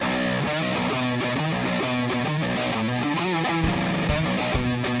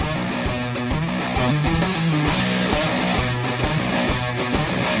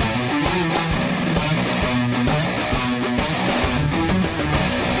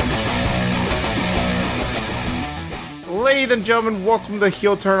Ladies and gentlemen, welcome to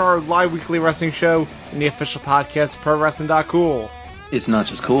Heel Turn, our live weekly wrestling show and the official podcast of ProWrestling.cool. It's not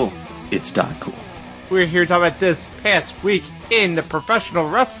just cool, it's .cool. We're here to talk about this past week in the professional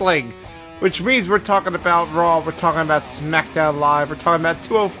wrestling, which means we're talking about Raw, we're talking about SmackDown Live, we're talking about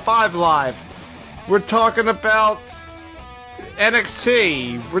 205 Live, we're talking about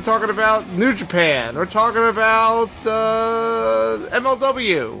NXT, we're talking about New Japan, we're talking about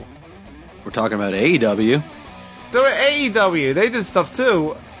MLW. We're talking about AEW. AEW, they did stuff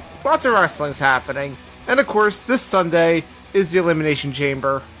too. Lots of wrestling's happening. And of course, this Sunday is the Elimination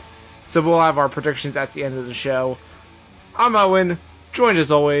Chamber. So we'll have our predictions at the end of the show. I'm Owen, joined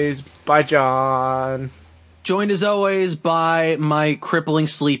as always by John. Joined as always by my crippling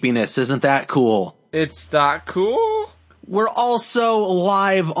sleepiness. Isn't that cool? It's not cool. We're also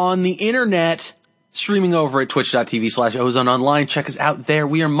live on the internet, streaming over at twitch.tv/OzoneOnline. Check us out there.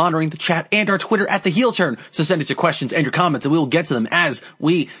 We are monitoring the chat and our Twitter at the Heel Turn. So send us your questions and your comments, and we will get to them as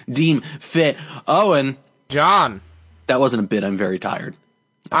we deem fit. Owen. John. That wasn't a bit. I'm very tired.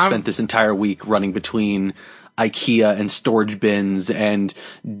 I spent this entire week running between IKEA and storage bins and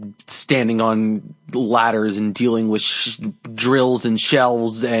standing on ladders and dealing with drills and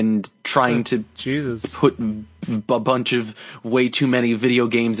shelves and trying to put a bunch of way too many video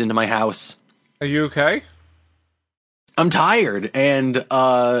games into my house. Are you okay? I'm tired and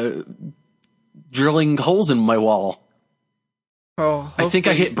drilling holes in my wall. Oh, I think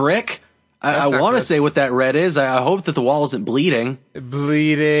I hit brick. I want to say what that red is. I hope that the wall isn't bleeding.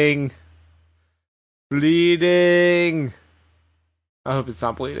 Bleeding. I hope it's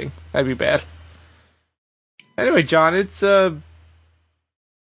not bleeding. That'd be bad. Anyway, John, it's the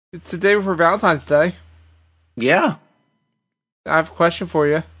day before Valentine's Day. Yeah. I have a question for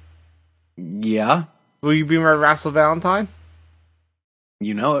you. Yeah. Will you be my Wrestle Valentine?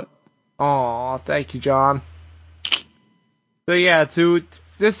 You know it. Aw, thank you, John. So yeah,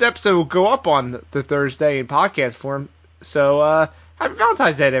 this episode will go up on the Thursday in podcast form. So happy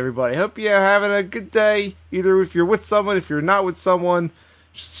Valentine's Day to everybody. Hope you're having a good day. Either if you're with someone, if you're not with someone,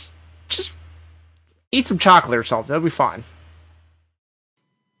 just eat some chocolate or something. It'll be fine.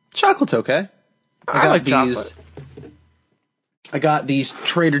 Chocolate's okay. I like chocolate. I got these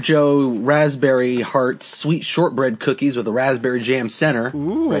Trader Joe Raspberry Heart sweet shortbread cookies with a raspberry jam center.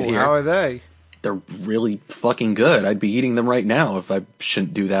 Ooh, right here. How are they? They're really fucking good. I'd be eating them right now if I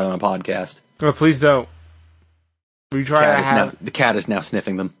shouldn't do that on a podcast. Oh, please don't. We try the cat is now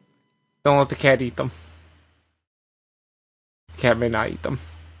sniffing them. Don't let the cat eat them. The cat may not eat them.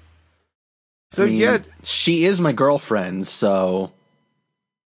 So yeah, she is my girlfriend, so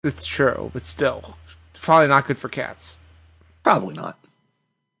it's true, but still, it's probably not good for cats. Probably not.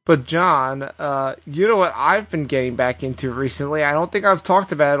 But John, you know what I've been getting back into recently? I don't think I've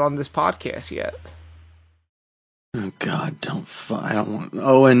talked about it on this podcast yet. Oh God, I don't want.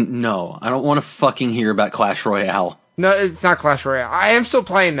 Oh, and no, I don't want to fucking hear about Clash Royale. No, it's not Clash Royale. I am still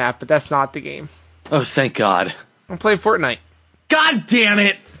playing that, but that's not the game. Oh, thank God. I'm playing Fortnite. God damn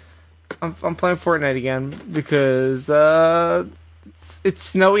it! I'm playing Fortnite again because it's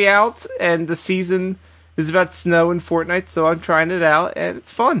snowy out and the season is about snow in Fortnite, so I'm trying it out and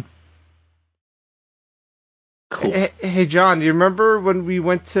it's fun. Cool. Hey John, do you remember when we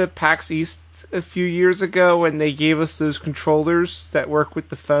went to PAX East a few years ago and they gave us those controllers that work with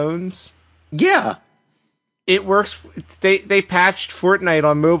the phones? Yeah. It works. They patched Fortnite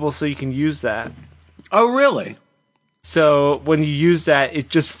on mobile so you can use that. Oh, really? So when you use that, it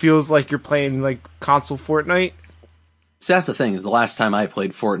just feels like you're playing like console Fortnite. So that's the thing, is the last time I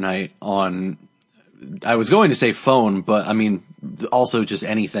played Fortnite on, I was going to say phone, but I mean, also just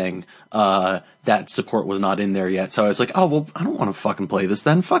anything, that support was not in there yet. So I was like, oh, well, I don't want to fucking play this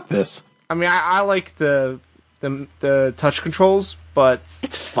then. Fuck this. I mean, I like the touch controls, but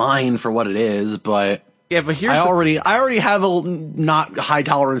it's fine for what it is, but yeah, but here's I already have a not high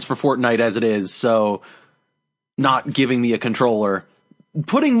tolerance for Fortnite as it is, so not giving me a controller,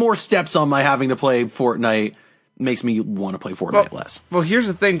 putting more steps on my having to play Fortnite makes me want to play Fortnite less. Well, here's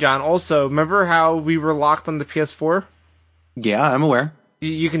the thing, John. Also, remember how we were locked on the PS4? Yeah, I'm aware.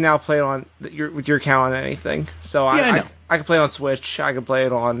 You can now play it on with your account on anything. So I know. I can play it on Switch. I can play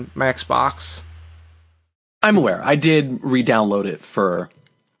it on my Xbox. I'm aware. I did re-download it for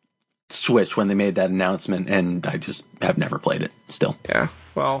Switch when they made that announcement, and I just have never played it still. Yeah.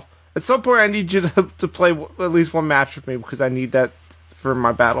 Well, at some point I need you to play at least one match with me because I need that for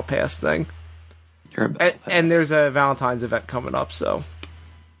my Battle Pass thing. And there's a Valentine's event coming up, so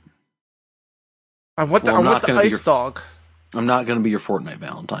I want the ice dog. I'm not going to be your Fortnite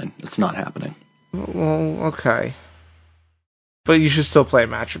Valentine. It's not happening. Well, okay. But you should still play a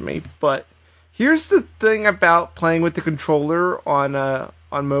match with me. But Here's the thing about playing with the controller on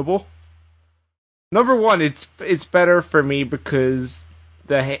mobile. Number one, it's better for me because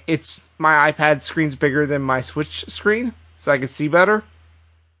it's my iPad screen's bigger than my Switch screen, so I can see better.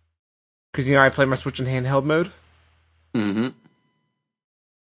 Because I play my Switch in handheld mode. Mm-hmm.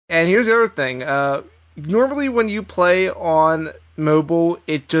 And here's the other thing. Normally when you play on mobile,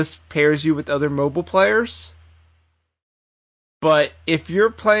 it just pairs you with other mobile players. But if you're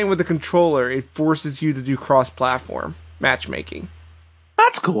playing with a controller, it forces you to do cross-platform matchmaking.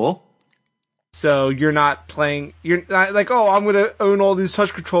 That's cool. So you're not like, oh, I'm going to own all these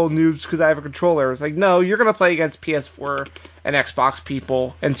touch control noobs because I have a controller. It's like, no, you're going to play against PS4 and Xbox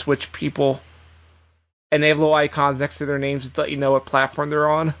people and Switch people. And they have little icons next to their names to let you know what platform they're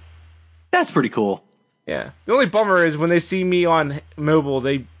on. That's pretty cool. Yeah. The only bummer is when they see me on mobile,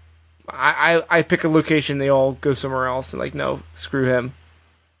 I pick a location, they all go somewhere else, and like, no, screw him.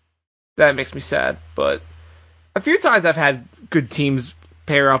 That makes me sad. But a few times I've had good teams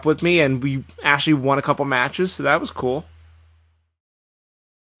pair up with me, and we actually won a couple matches, so that was cool.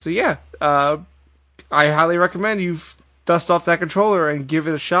 So yeah, I highly recommend you dust off that controller and give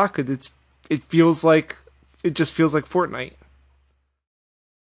it a shot, because it just feels like Fortnite.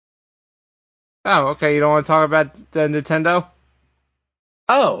 Oh, okay, you don't want to talk about the Nintendo?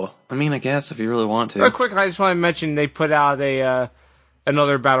 Oh, I mean, I guess if you really want to. Real quick, I just want to mention they put out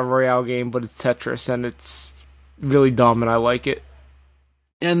another Battle Royale game, but it's Tetris, and it's really dumb, and I like it.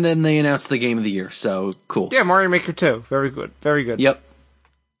 And then they announced the Game of the Year, so cool. Yeah, Mario Maker 2. Very good. Very good. Yep.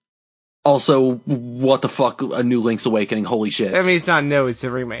 Also, what the fuck, a new Link's Awakening, holy shit. I mean, it's not new, it's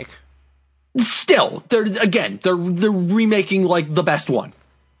a remake. Still, they're remaking, like, the best one.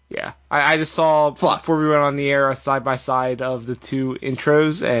 Yeah. I just saw, before we went on the air, a side-by-side of the two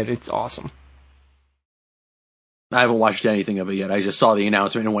intros, and it's awesome. I haven't watched anything of it yet. I just saw the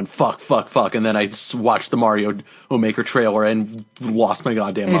announcement and went, fuck, and then I just watched the Mario Maker trailer and lost my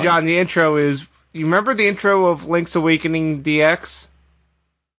goddamn mind. Hey, John, the intro is... You remember the intro of Link's Awakening DX?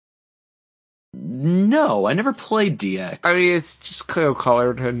 No, I never played DX. I mean, it's just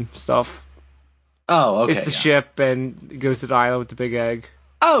colored and stuff. Oh, okay. It's the ship, and it goes to the island with the big egg.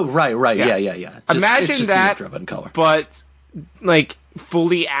 Oh, right. Yeah. Just, imagine that, color. But, like,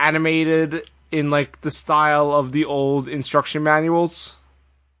 fully animated in, like, the style of the old instruction manuals.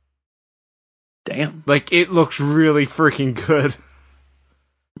 Damn. Like, it looks really freaking good.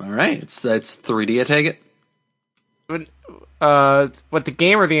 Alright, it's 3D, I take it? What, the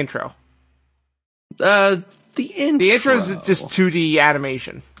game or the intro? The intro. The intro is just 2D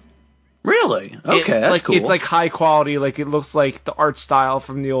animation. Really? Okay, that's cool. It's like high quality, like it looks like the art style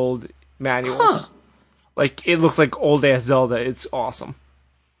from the old manuals. Huh. Like it looks like old ass Zelda. It's awesome.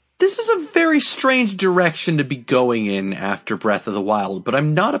 This is a very strange direction to be going in after Breath of the Wild, but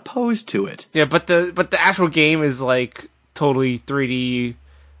I'm not opposed to it. Yeah, but the actual game is like totally 3D,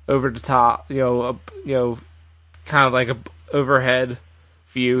 over the top. Kind of like a overhead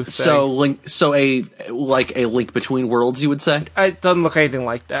view. Thing. So a Link Between Worlds, you would say? It doesn't look anything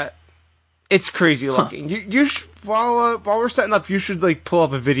like that. It's crazy looking. Huh. You while we're setting up, you should like pull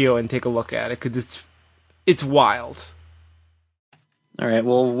up a video and take a look at it because it's wild. All right.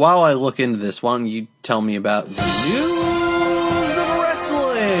 Well, while I look into this, why don't you tell me about the news of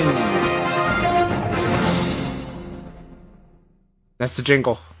wrestling? That's the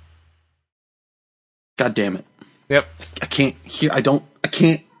jingle. God damn it! Yep. I can't hear. I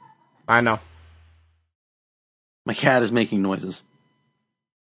can't. I know. My cat is making noises.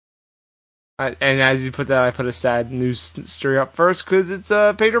 And as you put that, I put a sad news story up first because it's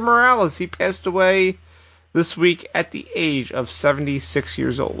Pedro Morales. He passed away this week at the age of 76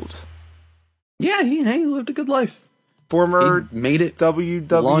 years old. Yeah, he lived a good life. Former he made it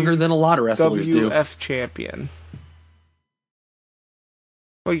WW longer than a lot of wrestlers do. WF champion.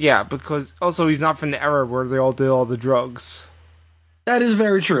 Well, yeah, because also he's not from the era where they all did all the drugs. That is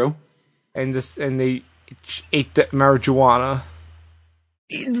very true. And they ate the marijuana.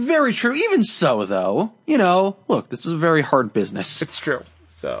 Very true. Even so, though, look, this is a very hard business. It's true.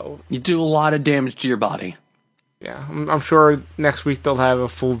 So you do a lot of damage to your body. Yeah, I'm sure next week they'll have a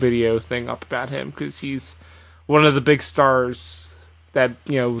full video thing up about him because he's one of the big stars that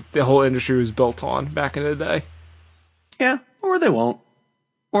the whole industry was built on back in the day. Yeah, or they won't,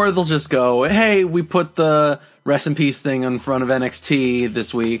 or they'll just go, "Hey, we put the rest in peace thing in front of NXT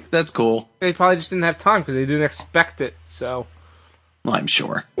this week. That's cool." They probably just didn't have time because they didn't expect it. So. Well, I'm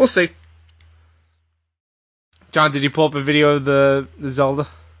sure. We'll see. John, did you pull up a video of the Zelda?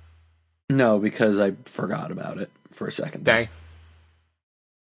 No, because I forgot about it for a second. Dang.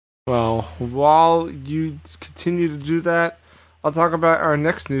 Well, while you continue to do that, I'll talk about our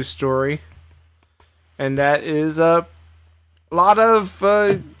next news story. and that is a lot of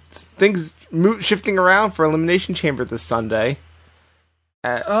things shifting around for Elimination Chamber this Sunday.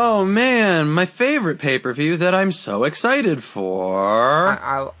 Oh man, my favorite pay-per-view that I'm so excited for.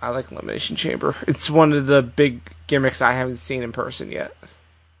 I like Elimination Chamber. It's one of the big gimmicks I haven't seen in person yet.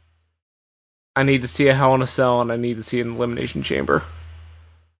 I need to see a Hell in a Cell, and I need to see an Elimination Chamber.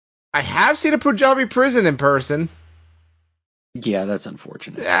 I have seen a Punjabi Prison in person. Yeah, that's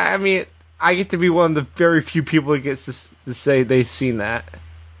unfortunate. I mean, I get to be one of the very few people that gets to say they've seen that.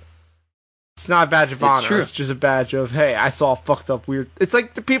 It's not a badge of honor. True. It's just a badge of, hey, I saw a fucked up weird... It's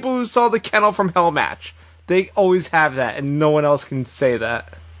like the people who saw the Kennel from Hell match. They always have that, and no one else can say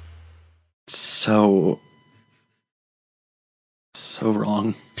that. So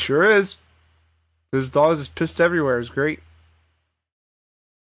wrong. Sure is. Those dogs is pissed everywhere. It's great.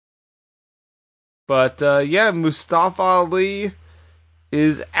 But, yeah, Mustafa Ali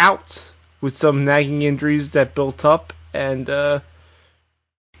is out with some nagging injuries that built up, and,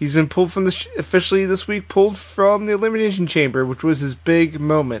 he's been pulled from officially this week, pulled from the Elimination Chamber, which was his big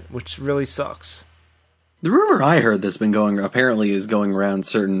moment, which really sucks. The rumor I heard that's been going around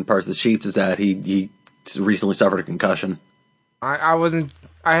certain parts of the sheets is that he recently suffered a concussion. I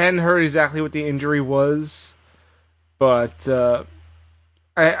hadn't heard exactly what the injury was, but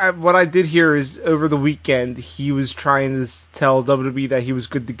what I did hear is over the weekend he was trying to tell WWE that he was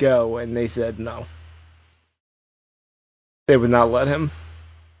good to go, and they said no. They would not let him.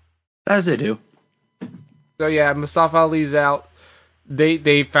 As they do. So yeah, Mustafa Ali's out.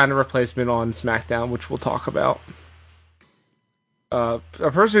 They found a replacement on SmackDown, which we'll talk about. A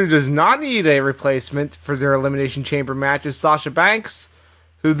person who does not need a replacement for their Elimination Chamber match is Sasha Banks,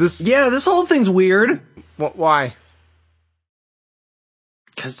 who this whole thing's weird. Why?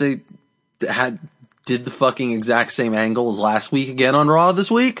 Because they did the fucking exact same angle as last week again on Raw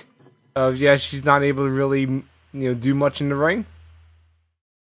this week. Yeah, she's not able to really do much in the ring.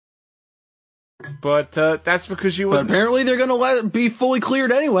 But that's because she was. But apparently, they're going to let it be fully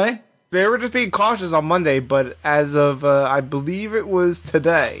cleared anyway. They were just being cautious on Monday, but as of I believe it was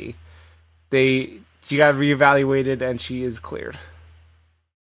today, she got reevaluated and she is cleared.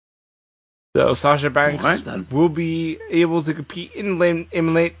 So Sasha Banks will be able to compete in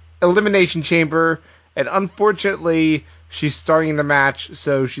Elimination Chamber, and unfortunately, she's starting the match,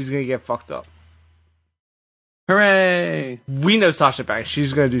 so she's going to get fucked up. Hooray! We know Sasha Banks;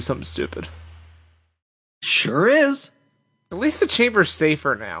 she's going to do something stupid. Sure is. At least the chamber's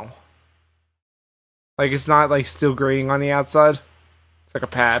safer now. Like, it's not, like, still grating on the outside. It's like a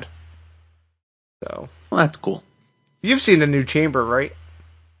pad. So. Well, that's cool. You've seen the new chamber, right?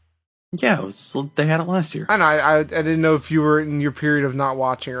 Yeah, they had it last year. I know. I didn't know if you were in your period of not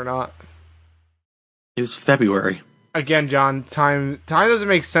watching or not. It was February. Again, John, time doesn't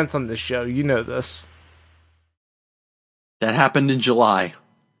make sense on this show. You know this. That happened in July.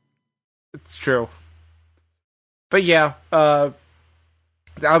 It's true. But yeah, that'll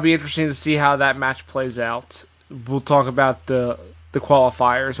be interesting to see how that match plays out. We'll talk about the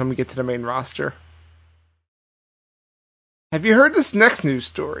qualifiers when we get to the main roster. Have you heard this next news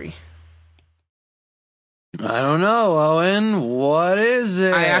story? I don't know, Owen. What is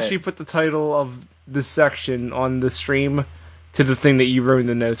it? I actually put the title of this section on the stream to the thing that you wrote in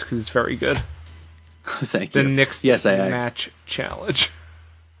the notes because it's very good. Thank you. The next match challenge.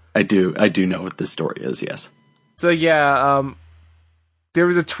 I do know what this story is, yes. So yeah, there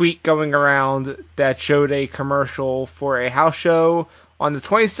was a tweet going around that showed a commercial for a house show on the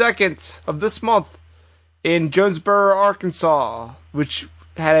 22nd of this month in Jonesboro, Arkansas, which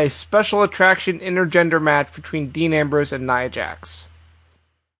had a special attraction intergender match between Dean Ambrose and Nia Jax.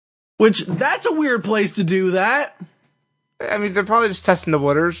 Which, that's a weird place to do that. I mean, they're probably just testing the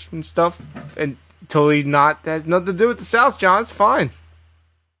waters and stuff, and totally that had nothing to do with the South, John. It's fine.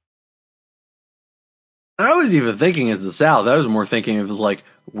 I was even thinking it's the South. I was more thinking it was like,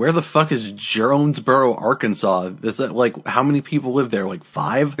 where the fuck is Jonesboro, Arkansas? Is that like, how many people live there? Like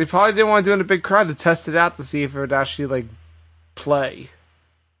 5? They probably didn't want to do it in a big crowd to test it out to see if it would actually like play.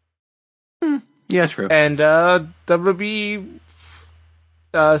 Yeah, true. And WWE,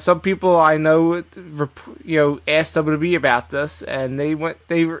 some people I know, asked WWE about this, and they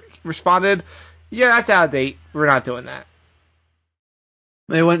responded, "Yeah, that's out of date. We're not doing that."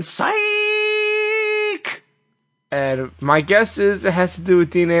 They went psych. And my guess is it has to do with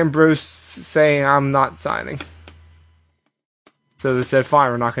Dean Ambrose saying, "I'm not signing." So they said,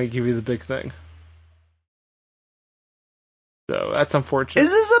 "Fine, we're not going to give you the big thing." So that's unfortunate.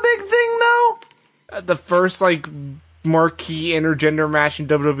 Is this a big thing, though? The first, like, marquee intergender match in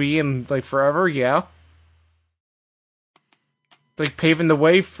WWE in, like, forever, yeah. It's like paving the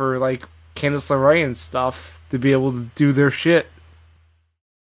way for, like, Candice LeRae and stuff to be able to do their shit.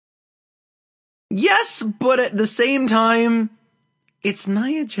 Yes, but at the same time, it's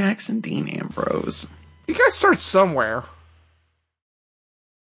Nia Jax and Dean Ambrose. You guys start somewhere.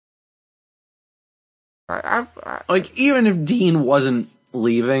 Like, even if Dean wasn't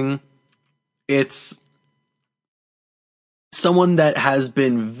leaving, it's someone that has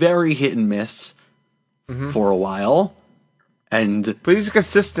been very hit and miss for a while. But he's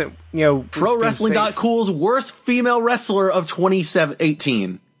consistent, Pro Wrestling.cool's worst female wrestler of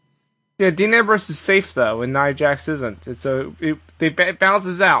 2018. Yeah, Dean Ambrose is safe though, and Nia Jax isn't. It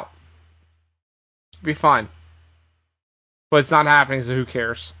balances out. It'll be fine. But it's not happening, so who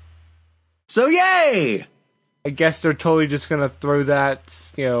cares? So yay! I guess they're totally just gonna throw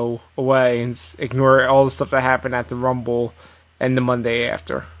that, away and ignore all the stuff that happened at the Rumble and the Monday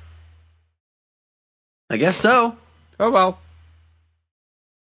after. I guess so. Oh well.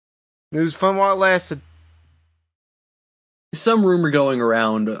 It was fun while it lasted. Some rumor going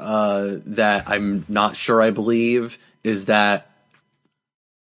around that I'm not sure I believe is that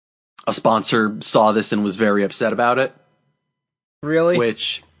a sponsor saw this and was very upset about it. Really?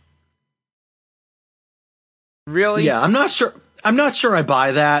 Really? Yeah, I'm not sure I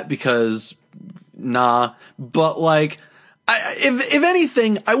buy that because nah. But like, if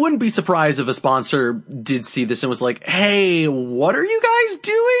anything, I wouldn't be surprised if a sponsor did see this and was like, "Hey, what are you guys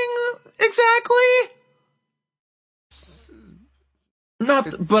doing exactly?"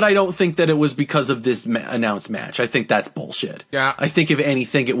 But I don't think that it was because of this announced match. I think that's bullshit. Yeah. I think if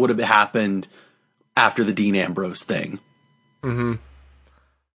anything, it would have happened after the Dean Ambrose thing. Mm-hmm.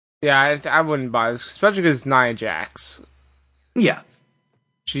 Yeah, I wouldn't buy this, especially because Nia Jax. Yeah.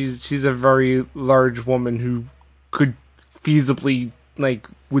 She's a very large woman who could feasibly,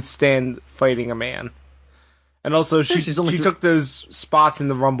 withstand fighting a man. And also, she took those spots in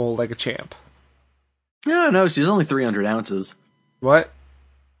the Rumble like a champ. Yeah, no, she's only 300 ounces. What?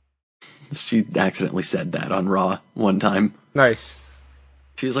 She accidentally said that on Raw one time. Nice.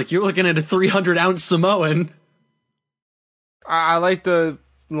 She was like, "You're looking at a 300-ounce Samoan." I like the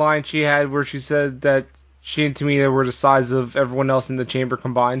line she had where she said that she and Tamina were the size of everyone else in the chamber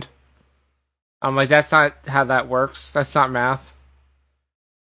combined. I'm like, that's not how that works. That's not math.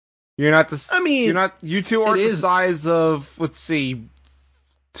 You're not the. I mean, you two aren't the size of, let's see,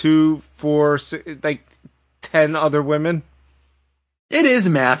 2, 4, 6, 10 other women. It is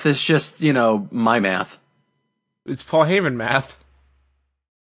math. It's just, my math. It's Paul Heyman math.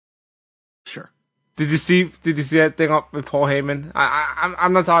 Sure. Did you see that thing up with Paul Heyman?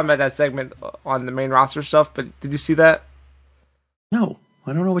 I'm not talking about that segment on the main roster stuff, but did you see that? No,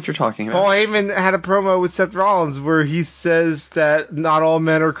 I don't know what you're talking about. Paul Heyman had a promo with Seth Rollins where he says that not all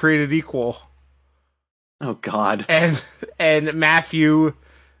men are created equal. Oh God. And Matthew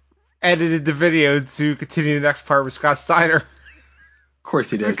edited the video to continue the next part with Scott Steiner. Of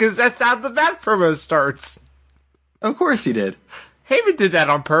course he did. Because that's how that promo starts. Of course he did. Heyman did that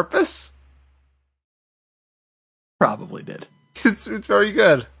on purpose. Probably did. It's very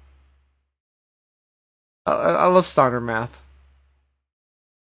good. I love Steiner math.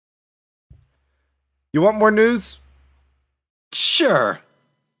 You want more news? Sure.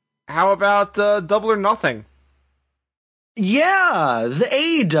 How about Double or Nothing? Yeah, the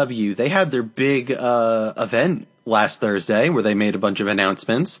AEW, they had their big event last Thursday where they made a bunch of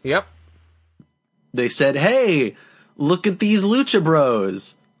announcements. Yep. They said, "Hey, look at these Lucha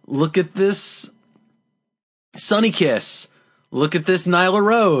Bros. Look at this Sunny Kiss. Look at this Nyla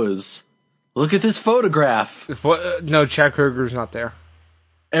Rose. Look at this photograph." No, Chad Kroger's not there.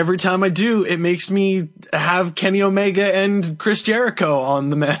 Every time I do, it makes me have Kenny Omega and Chris Jericho on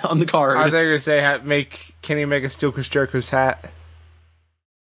the card. I thought you were going to say make Kenny Omega steal Chris Jericho's hat.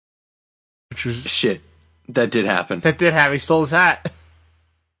 Which was shit. That did happen. That did happen. He stole his hat.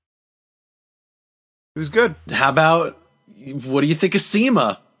 It was good. How about, what do you think of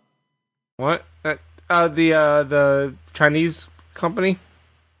SEMA? What? The Chinese company?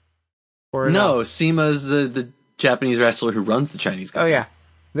 Or no, SEMA's the Japanese wrestler who runs the Chinese company. Oh yeah.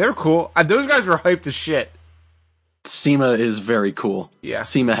 They're cool. Those guys were hyped as shit. SEMA is very cool. Yeah.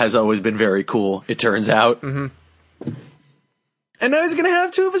 SEMA has always been very cool, it turns out. Mm-hmm. And now he's going to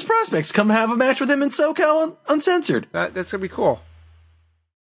have 2 of his prospects come have a match with him in SoCal Uncensored. That's going to be cool.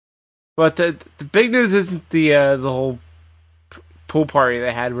 But the big news isn't the whole pool party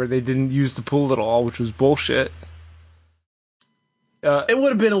they had where they didn't use the pool at all, which was bullshit. It would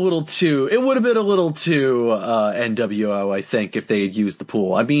have been a little too NWO, I think, if they had used the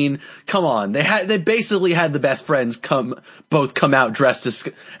pool. I mean, come on. They basically had the best friends come out dressed as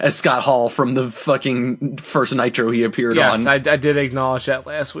Scott Hall from the fucking first Nitro he appeared on. Yes, I did acknowledge that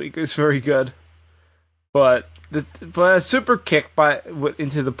last week. It was very good. But a super kick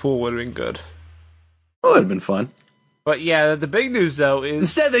into the pool would have been good. It would have been fun. But yeah, the big news though is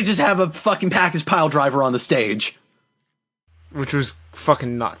instead they just have a fucking package pile driver on the stage. Which was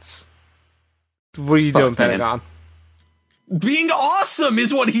fucking nuts. What are you doing, Pentagon? Being awesome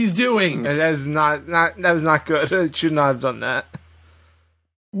is what he's doing. That was not good. It should not have done that.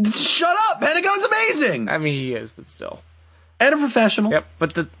 Shut up! Pentagon's amazing! I mean, he is, but still. And a professional. Yep,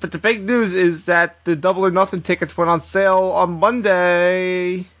 but the big news is that the Double or Nothing tickets went on sale on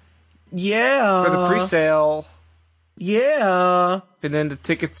Monday. Yeah. For the pre-sale. Yeah. And then the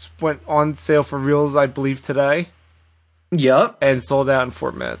tickets went on sale for reals, I believe, today. Yep. And sold out in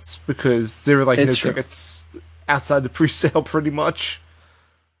 4 minutes because there were no tickets outside the pre-sale pretty much.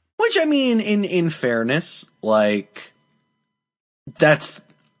 Which, I mean, in fairness, like, that's...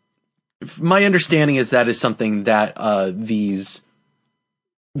 My understanding is that is something that these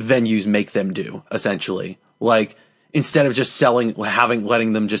venues make them do, essentially. Like, instead of just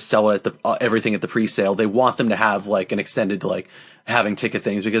letting them just sell it at everything at the pre-sale, they want them to have, like, an extended, like, having ticket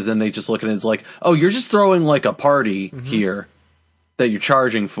things, because then they just look at it as like, oh, you're just throwing like a party here that you're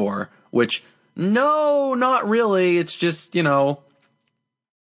charging for, which no, not really. It's just, trying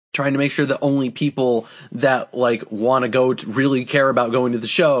to make sure that only people that like want to really care about going to the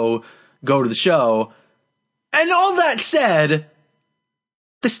show, go to the show. And all that said,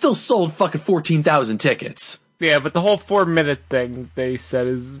 they still sold fucking 14,000 tickets. Yeah, but the whole 4 minute thing they said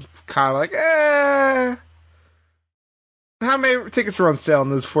is kind of like, How many tickets were on sale in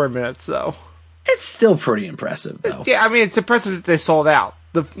those 4 minutes, though? It's still pretty impressive, though. Yeah, I mean, it's impressive that they sold out.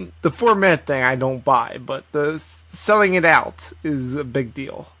 The 4 minute thing I don't buy, but the selling it out is a big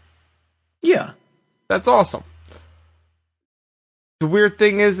deal. Yeah. That's awesome. The weird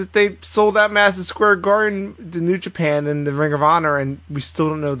thing is that they sold out Madison Square Garden, the New Japan, and the Ring of Honor, and we still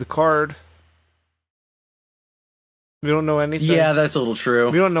don't know the card. We don't know anything. Yeah, that's a little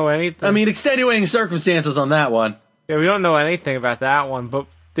true. We don't know anything. I mean, extenuating circumstances on that one. Yeah, we don't know anything about that one, but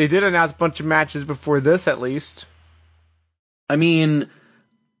they did announce a bunch of matches before this, at least. I mean,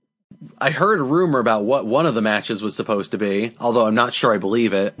 I heard a rumor about what one of the matches was supposed to be, although I'm not sure I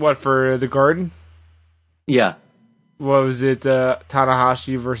believe it. What, for the Garden? Yeah. What was it,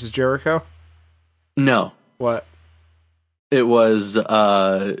 Tanahashi versus Jericho? No. What? It was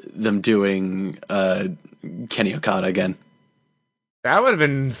them doing Kenny Okada again. That would have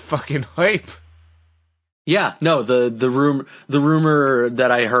been fucking hype. Yeah, no, the rumor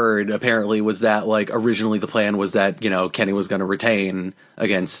that I heard apparently was that, like, originally the plan was that, Kenny was going to retain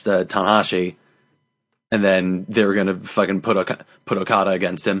against Tanahashi, and then they were going to fucking put Okada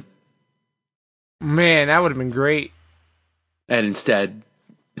against him. Man, that would have been great. And instead,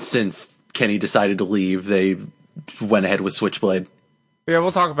 since Kenny decided to leave, they went ahead with Switchblade. Yeah,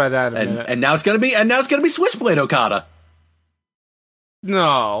 we'll talk about that in a minute. And now it's gonna be Switchblade Okada.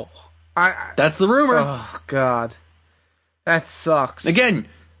 No. That's the rumor. Oh, God. That sucks. Again,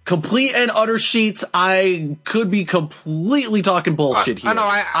 complete and utter sheets. I could be completely talking bullshit here.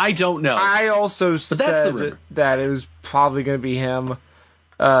 I don't know. I also said that it was probably going to be him.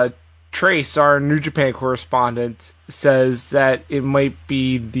 Trace, our New Japan correspondent, says that it might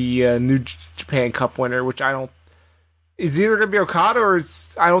be the New Japan Cup winner, which I don't... It's either going to be Okada or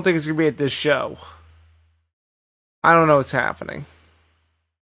I don't think it's going to be at this show. I don't know what's happening.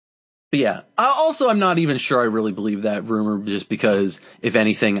 But yeah. I'm not even sure I really believe that rumor, just because, if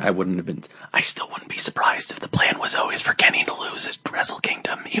anything, I still wouldn't be surprised if the plan was always for Kenny to lose at Wrestle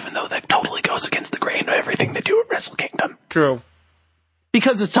Kingdom, even though that totally goes against the grain of everything they do at Wrestle Kingdom. True.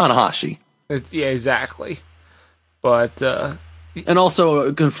 Because it's Tanahashi. Yeah, exactly. But, and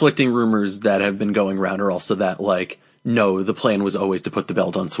also, conflicting rumors that have been going around are also that, like, no, the plan was always to put the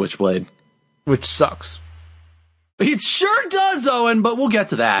belt on Switchblade. Which sucks. It sure does, Owen, but we'll get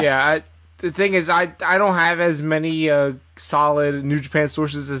to that. Yeah, the thing is, I don't have as many solid New Japan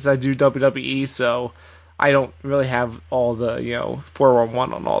sources as I do WWE, so I don't really have all the,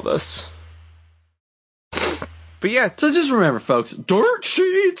 411 on all this. But yeah. So just remember, folks, dirt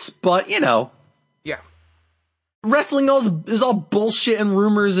sheets, but, Yeah. Wrestling is all bullshit and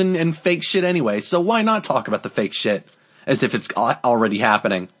rumors and fake shit anyway, so why not talk about the fake shit as if it's already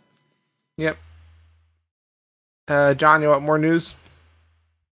happening? Yep. John, you want more news?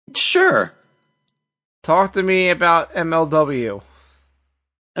 Sure. Talk to me about MLW.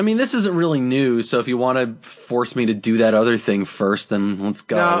 I mean, this isn't really news, so if you want to force me to do that other thing first, then let's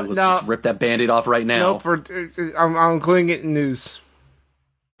go. Let's just rip that Band-Aid off right now. Nope, I'm including it in news.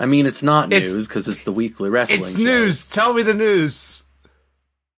 I mean, it's not news, because it's the weekly wrestling It's news! Tell me the news!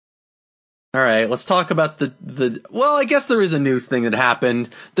 Alright, let's talk about the well, I guess there is a news thing that happened.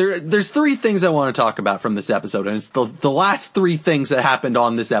 There's 3 things I want to talk about from this episode, and it's the last 3 things that happened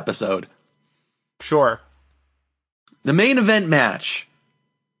on this episode. Sure. The main event match.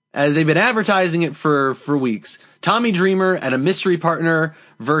 As they've been advertising it for weeks. Tommy Dreamer and a mystery partner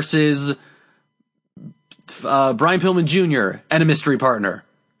versus Brian Pillman Jr. and a mystery partner.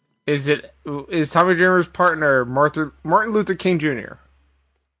 Is Tommy Dreamer's partner Martin Luther King Jr.?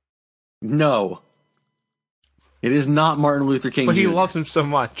 No. It is not Martin Luther King Jr. But he loves him so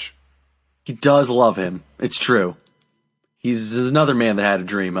much. He does love him. It's true. He's another man that had a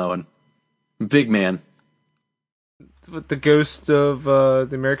dream, Owen. Big man. With the ghost of the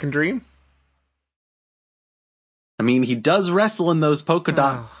American Dream? I mean, he does wrestle in those polka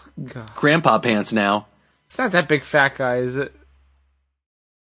dot grandpa pants now. It's not that big fat guy, is it?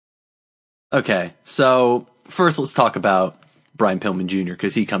 Okay, so first let's talk about Brian Pillman Jr.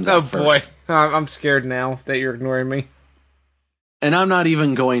 because he comes out first. Oh boy, I'm scared now that you're ignoring me. And I'm not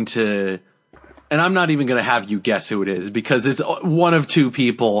even going to have you guess who it is because it's one of 2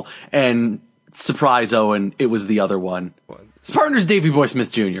 people and surprise, Owen, it was the other one. His partner's Davey Boy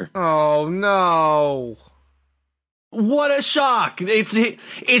Smith Jr. Oh, no. What a shock. It's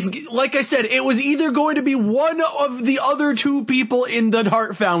like I said, it was either going to be one of the other 2 people in the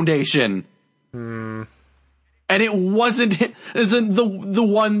Hart Foundation. And it isn't the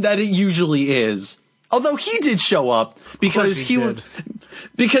one that it usually is. Although he did show up because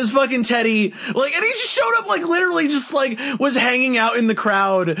because fucking Teddy, like, and he just showed up, like, literally just, like, was hanging out in the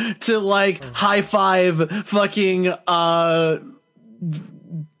crowd to, like, high five fucking, Tommy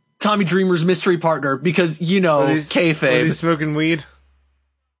Dreamer's mystery partner because, kayfabe. Was he smoking weed?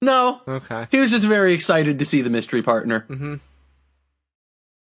 No. Okay. He was just very excited to see the mystery partner. Mm-hmm.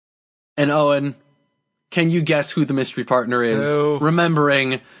 And Owen, can you guess who the mystery partner is? No.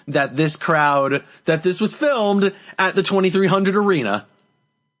 Remembering that this was filmed at the 2300 Arena.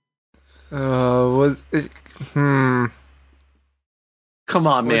 Was it? Come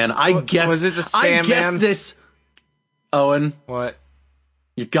on, man. I guess. Was it the Sandman? I guess this. Owen. What?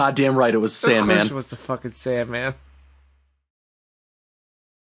 You're goddamn right. It was Sandman. Of course it was the fucking Sandman.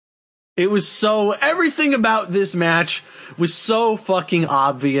 It was everything about this match was so fucking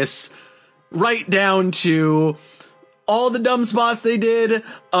obvious. Right down to all the dumb spots they did.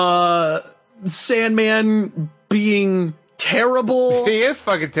 Sandman being terrible. He is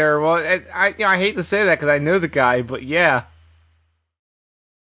fucking terrible. I hate to say that because I know the guy, but yeah.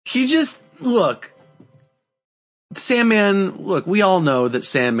 He just, Sandman, we all know that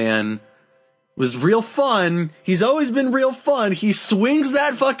Sandman was real fun. He's always been real fun. He swings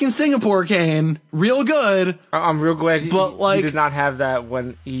that fucking Singapore cane real good. I'm real glad he did not have that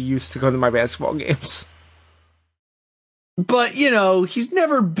when he used to go to my basketball games. But, he's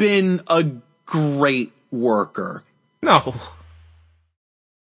never been a great worker. No.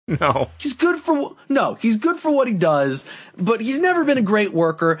 He's good for what he does, but he's never been a great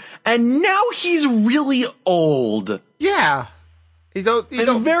worker, and now he's really old. Yeah. He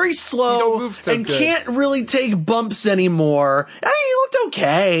very slow and good. Can't really take bumps anymore. I mean, he looked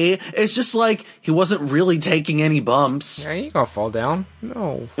okay. It's just like he wasn't really taking any bumps. Yeah, he ain't gonna fall down.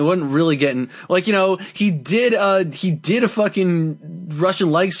 No. It wasn't really getting he did a fucking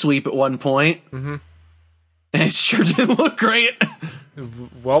Russian leg sweep at one point. Mm-hmm. And it sure didn't look great.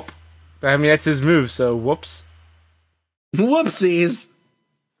 Welp. I mean, that's his move, so whoops. Whoopsies.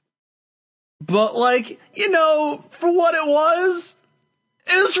 But, for what it was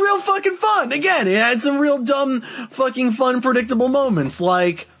real fucking fun. Again, it had some real dumb, fucking fun, predictable moments.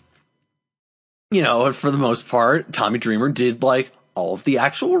 For the most part, Tommy Dreamer did, all of the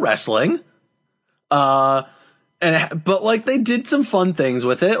actual wrestling. But they did some fun things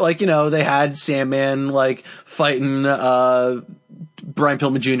with it. They had Sandman, fighting, Brian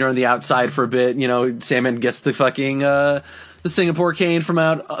Pillman Jr. on the outside for a bit. Sandman gets the fucking, the Singapore cane from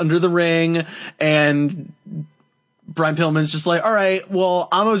out under the ring, and Brian Pillman's just like, all right, well,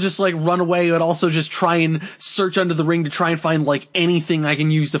 I'm gonna just run away, but also just try and search under the ring to try and find anything I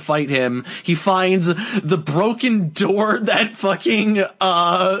can use to fight him. He finds the broken door that fucking,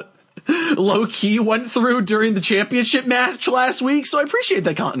 Low Key went through during the championship match last week, so I appreciate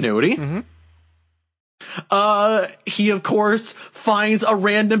that continuity. Mm-hmm. He, of course, finds a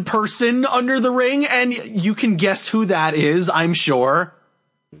random person under the ring, and you can guess who that is, I'm sure.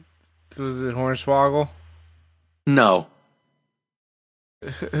 Was it Hornswoggle? No.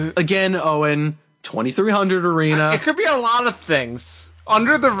 Again, Owen, 2300 Arena. It could be a lot of things.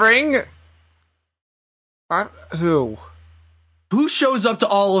 Under the Ring? Who? Who shows up to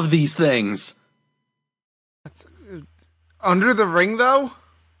all of these things? Under the Ring, though?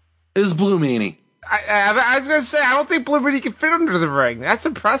 It was Blue Meanie. I was gonna say, I don't think Blue Meanie can fit under the ring. That's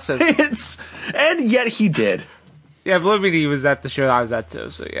impressive. And yet he did. Yeah, Blue Meanie was at the show I was at too,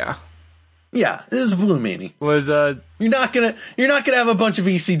 so yeah. Yeah, it was Blue Meanie. You're not gonna have a bunch of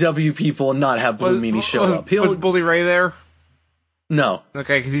ECW people and not have Blue Meanie show up. Was Bully Ray there? No.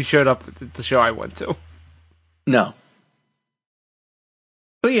 Okay, because he showed up at the show I went to. No.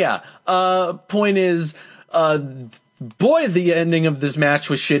 But yeah, point is, boy, the ending of this match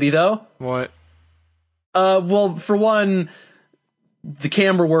was shitty though. What? Well, for one, the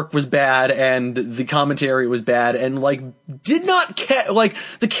camera work was bad and the commentary was bad and the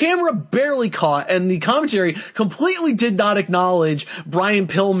camera barely caught and the commentary completely did not acknowledge Brian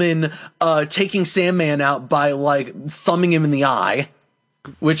Pillman taking Sandman out by thumbing him in the eye,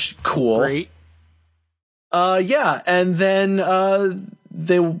 which cool. Great. Yeah, and then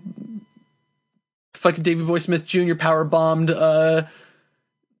they fucking Davey Boy Smith Jr. power bombed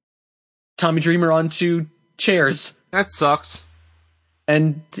Tommy Dreamer onto chairs. That sucks.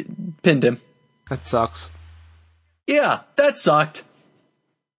 And pinned him. That sucks. Yeah, that sucked.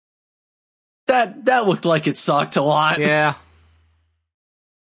 That looked like it sucked a lot. Yeah.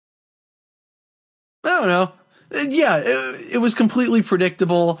 I don't know. Yeah, it was completely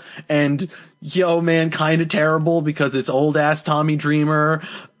predictable and, man, kind of terrible because it's old-ass Tommy Dreamer,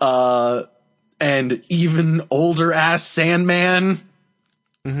 and even older-ass Sandman.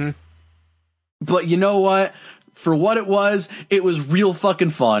 Mm-hmm. But you know what? For what it was real fucking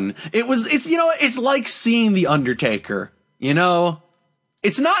fun. It's like seeing The Undertaker,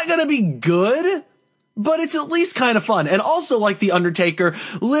 It's not gonna be good, but it's at least kind of fun. And also, like The Undertaker,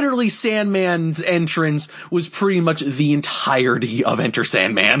 literally Sandman's entrance was pretty much the entirety of Enter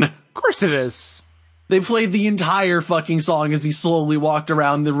Sandman. Of course it is. They played the entire fucking song as he slowly walked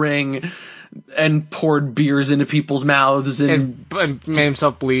around the ring and poured beers into people's mouths and made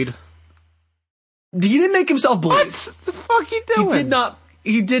himself bleed. He didn't make himself bleed. What the fuck you doing?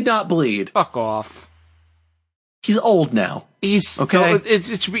 He did not bleed. Fuck off. He's old now. He's okay.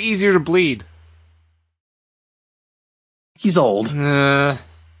 It should be easier to bleed. He's old. Not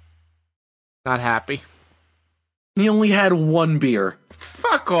happy. He only had one beer.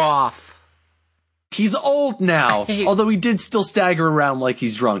 Fuck off. He's old now. Although he did still stagger around like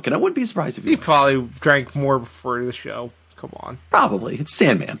he's drunk, and I wouldn't be surprised if he probably drank more before the show. Come on. Probably. It's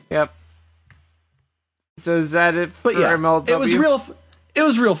Sandman. Yep. So is that it for MLW? It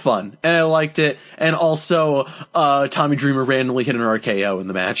was real fun, and I liked it. And also, Tommy Dreamer randomly hit an RKO in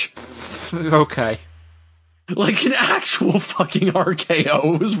the match. Okay. Like an actual fucking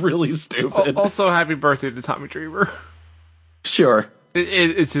RKO. It was really stupid. Also, happy birthday to Tommy Dreamer. Sure.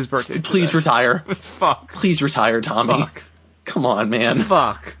 It's his birthday. Please retire. Fuck. Please retire, Tommy. Fuck. Come on, man.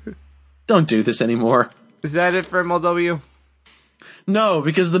 Fuck. Don't do this anymore. Is that it for MLW? No,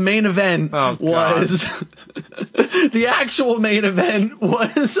 because the main event was the actual main event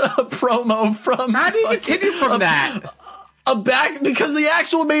was a promo from. How do you continue from that? Because the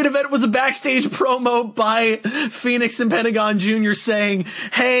actual main event was a backstage promo by Phoenix and Pentagon Jr. saying,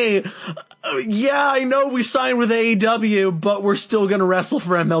 "Hey, yeah, I know we signed with AEW, but we're still gonna wrestle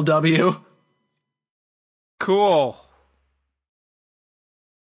for MLW." Cool.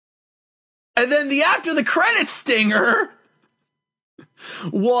 And then the after the credits stinger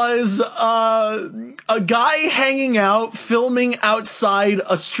was a guy hanging out, filming outside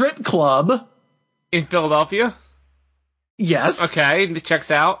a strip club. In Philadelphia? Yes. Okay, it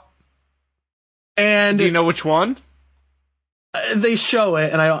checks out. And do you know which one? They show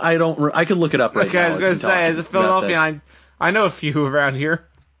it, and I could look it up right now. Okay, I was going to say, as a Philadelphian, I know a few around here.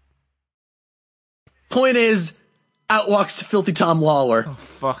 Point is, out walks Filthy Tom Lawler. Oh,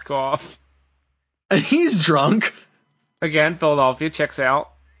 fuck off. And he's drunk. Again, Philadelphia checks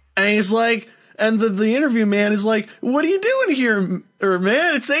out. And he's like, and the interview man is like, "What are you doing here,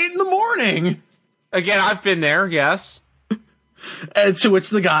 man? It's 8 a.m. Again, I've been there, yes. And to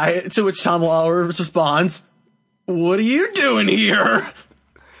which Tom Lawler responds, "What are you doing here?"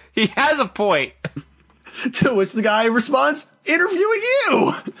 He has a point. To which the guy responds, "Interviewing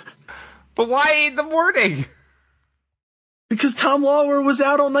you." But why 8 a.m? Because Tom Lawler was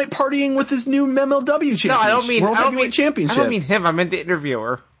out all night partying with his new MLW championship. No, I don't mean World Heavyweight Championship. I don't mean him. I meant the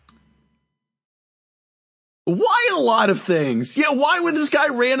interviewer. Why a lot of things? Yeah, why would this guy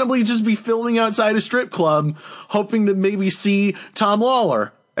randomly just be filming outside a strip club, hoping to maybe see Tom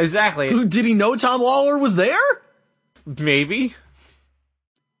Lawler? Exactly. Did he know Tom Lawler was there? Maybe.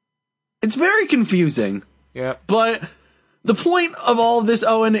 It's very confusing. Yeah. But the point of all of this,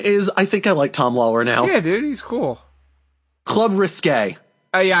 Owen, is I think I like Tom Lawler now. Yeah, dude, he's cool. Club Risque.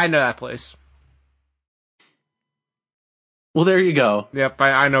 Yeah, I know that place. Well, there you go. Yep,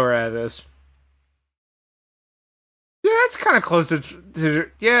 I know where that is. Yeah, that's kind of close to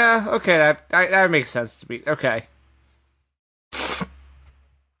yeah, okay, that makes sense to me. Okay.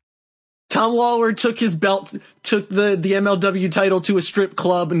 Tom Lawler took his belt, took the MLW title to a strip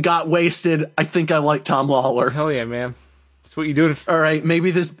club and got wasted. I think I like Tom Lawler. Hell yeah, man. That's what you do. All right,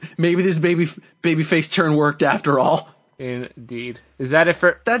 maybe this babyface turn worked after all. Indeed. Is that it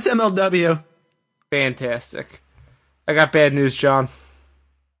for... That's MLW. Fantastic. I got bad news, John.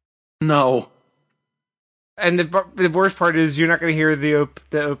 No. And the worst part is you're not going to hear the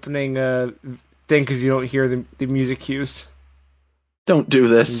opening thing because you don't hear the music cues. Don't do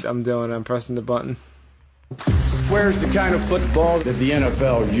this. I'm doing it. I'm pressing the button. Where's the kind of football that the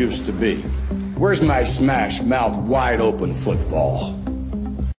NFL used to be? Where's my smash mouth wide open football?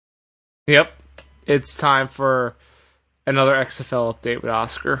 Yep. It's time for another XFL update with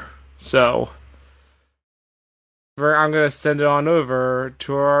Oscar. So I'm going to send it on over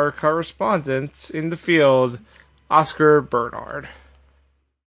to our correspondent in the field, Oscar Bernard.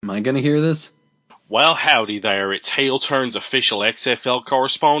 Am I going to hear this? Well, howdy there. It's Heel Turn's official XFL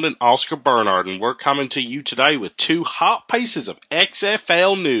correspondent, Oscar Bernard, and we're coming to you today with two hot pieces of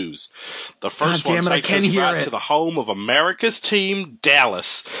XFL news. The first one takes us right to the home of America's team,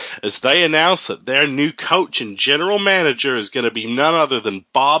 Dallas, as they announce that their new coach and general manager is going to be none other than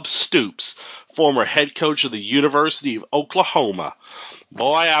Bob Stoops, former head coach of the University of Oklahoma.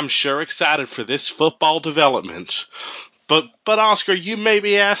 Boy, I'm sure excited for this football development. But Oscar, you may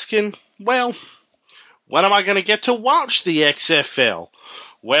be asking, well, when am I going to get to watch the XFL?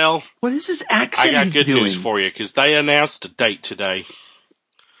 Well, what is this accent I got he's good doing? news for you, because they announced a date today.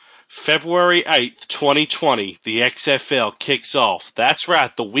 February 8th, 2020, the XFL kicks off. That's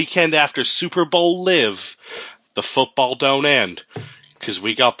right, the weekend after Super Bowl Live. The football don't end, because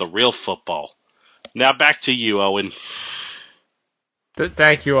we got the real football. Now back to you, Owen.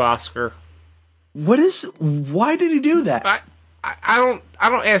 Thank you, Oscar. Why did he do that? I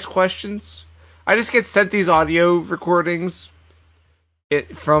don't ask questions. I just get sent these audio recordings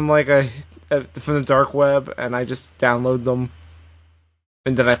from from the dark web, and I just download them,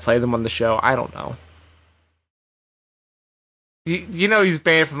 and then I play them on the show. I don't know. You know he's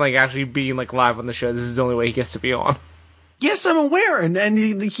banned from actually being live on the show. This is the only way he gets to be on. Yes, I'm aware, and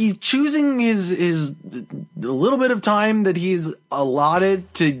he's choosing his the little bit of time that he's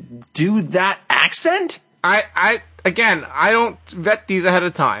allotted to do that accent. Again, I don't vet these ahead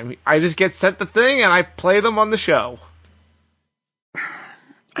of time. I just get sent the thing and I play them on the show.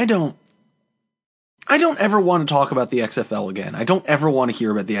 I don't ever want to talk about the XFL again. I don't ever want to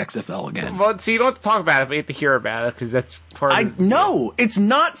hear about the XFL again. Well, so you don't have to talk about it, but you have to hear about it because that's part of No, it's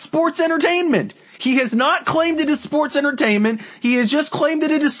not sports entertainment. He has not claimed it is sports entertainment. He has just claimed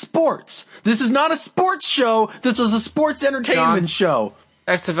that it is sports. This is not a sports show. This is a sports entertainment show.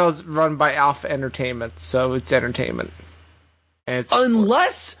 XFL is run by Alpha Entertainment, so it's entertainment. And it's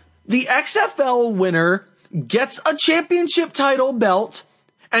unless the XFL winner gets a championship title belt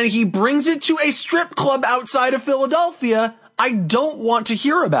and he brings it to a strip club outside of Philadelphia, I don't want to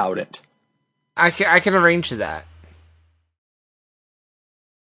hear about it. I can arrange that.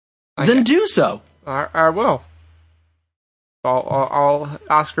 Then do so. I will.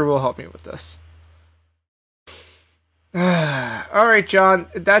 Oscar will help me with this. All right, John.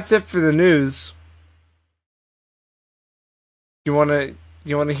 That's it for the news. Do you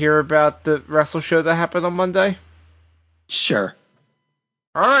want to hear about the wrestle show that happened on Monday? Sure.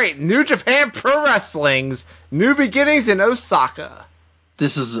 All right, New Japan Pro Wrestling's New Beginnings in Osaka.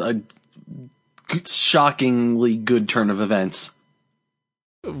 This is a shockingly good turn of events.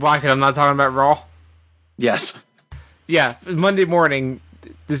 Why? Because I'm not talking about Raw? Yes. Yeah, Monday morning,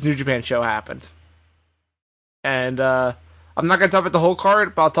 this New Japan show happened. And I'm not going to talk about the whole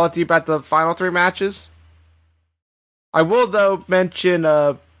card, but I'll talk to you about the final 3 matches. I will, though, mention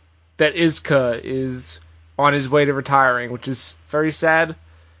that Iizuka is on his way to retiring, which is very sad.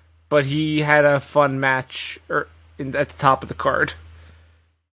 But he had a fun match at the top of the card.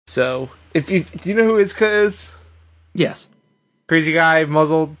 So, do you know who Iizuka is? Yes. Crazy guy,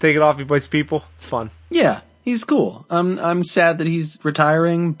 muzzle, take it off, he bites people. It's fun. Yeah, he's cool. I'm sad that he's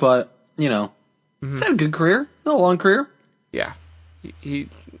retiring, but, he's had a good career. Not a long career. Yeah.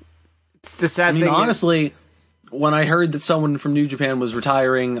 It's the sad thing. Honestly, when I heard that someone from New Japan was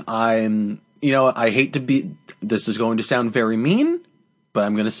retiring, I hate to be, this is going to sound very mean, but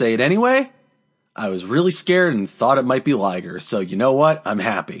I'm going to say it anyway. I was really scared and thought it might be Liger. So you know what? I'm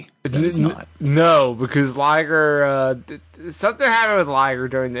happy that it's not. No, because Liger, something happened with Liger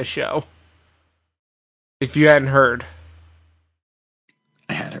during this show. If you hadn't heard.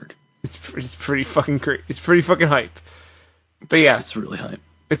 I had heard. It's pretty fucking great. It's pretty fucking hype. But yeah. It's really hype.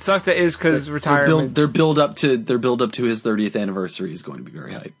 It sucks that Izka's retirement. Their build up to his 30th anniversary is going to be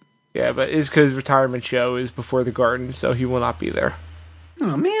very hype. Yeah, but Izka's retirement show is before the Garden, so he will not be there.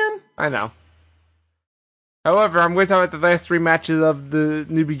 Oh, man. I know. However, I'm going to talk about the last 3 matches of the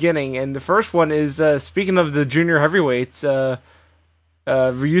New Beginning, and the first one is, speaking of the junior heavyweights, Ryusuke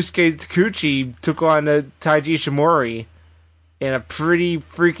Taguchi took on Taiji Ishimori in a pretty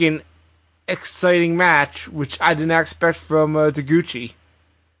freaking exciting match, which I did not expect from Taguchi.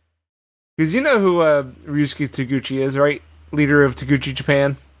 Because you know who Ryusuke Taguchi is, right? Leader of Taguchi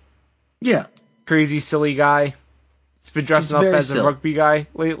Japan. Yeah. Crazy, silly guy. He's been dressing up as a rugby guy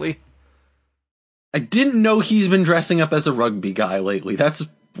lately. I didn't know he's been dressing up as a rugby guy lately. That's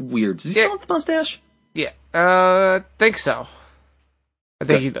weird. Does he still have the mustache? Yeah. Think so. I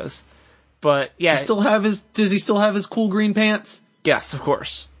think he does. But, yeah. Does he still have his cool green pants? Yes, of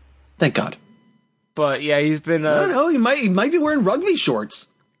course. Thank God. But, yeah, he's been... I don't know. He might be wearing rugby shorts.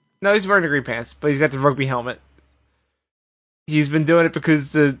 No, he's wearing the green pants, but he's got the rugby helmet. He's been doing it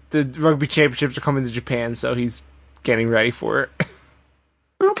because the rugby championships are coming to Japan, so he's getting ready for it.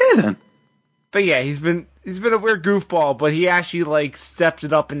 Okay, then. But yeah, he's been a weird goofball, but he actually stepped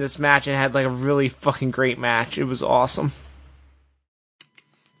it up in this match and had a really fucking great match. It was awesome.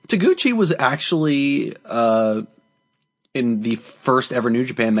 Taguchi was actually in the first ever New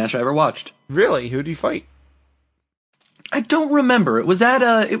Japan match I ever watched. Really? Who did he fight? I don't remember. It was at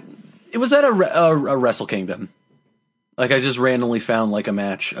a Wrestle Kingdom. I just randomly found a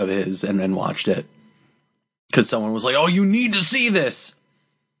match of his and then watched it because someone was like, "Oh, you need to see this."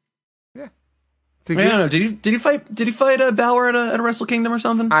 Yeah. I don't know. Did he fight Balor at a Wrestle Kingdom or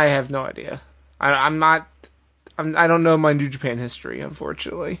something? I have no idea. I don't know my New Japan history,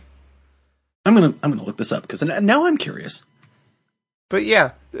 unfortunately. I'm gonna look this up because now I'm curious. But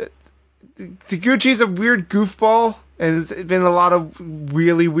yeah, Taguchi's a weird goofball, and there's been a lot of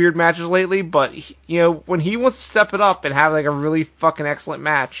really weird matches lately. But when he wants to step it up and have a really fucking excellent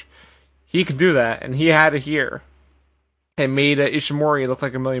match, he can do that, and he had it here, and made Ishimori look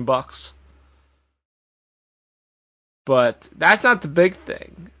like $1 million. But that's not the big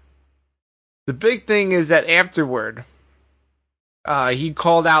thing. The big thing is that afterward, he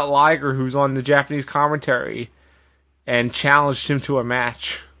called out Liger, who's on the Japanese commentary, and challenged him to a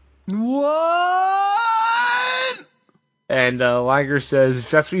match. What? And Liger says,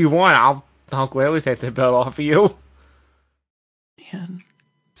 "If that's what you want, I'll gladly take the belt off of you." Man.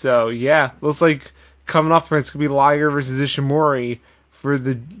 So yeah, looks like coming up, it's gonna be Liger versus Ishimori for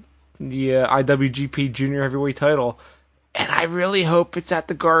the IWGP Junior Heavyweight title, and I really hope it's at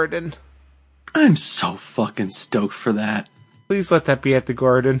the Garden. I'm so fucking stoked for that. Please let that be at the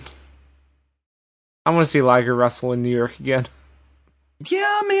Garden. I want to see Liger wrestle in New York again.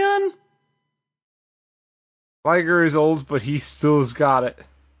 Yeah, man. Liger is old, but he still has got it.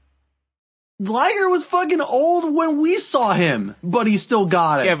 Liger was fucking old when we saw him, but he still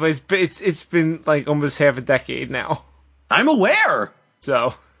got it. Yeah, but it's been almost half a decade now. I'm aware.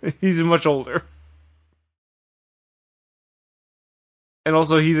 So he's much older. And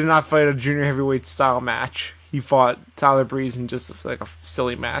also, he did not fight a junior heavyweight style match. He fought Tyler Breeze in just a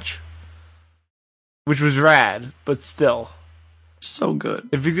silly match, which was rad, but still. So good.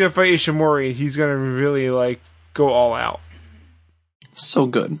 If he's gonna fight Ishimori, he's gonna really go all out. So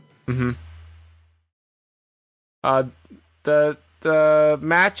good. Mm-hmm. The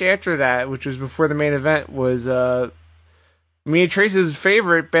match after that, which was before the main event, was me and Trace's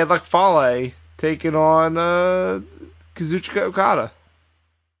favorite, Bad Luck Fale, taking on Kazuchika Okada.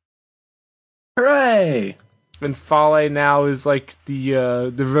 Hooray! And Fale now is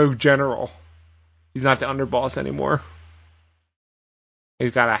the Rogue General. He's not the underboss anymore.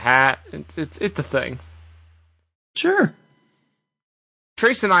 He's got a hat. It's the thing. Sure.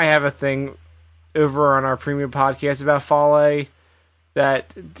 Trace and I have a thing over on our premium podcast about Fale.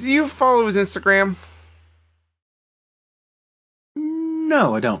 Do you follow his Instagram?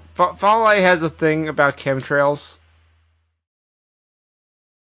 No, I don't. Fale has a thing about chemtrails.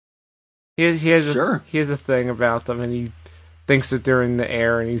 He has a thing about them, and he thinks that they're in the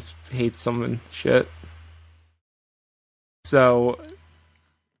air, and he hates them and shit. So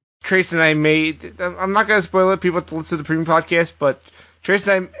Trace and I I'm not going to spoil it, people have to listen to the premium podcast, but Trace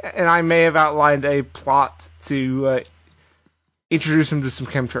and I may have outlined a plot to introduce him to some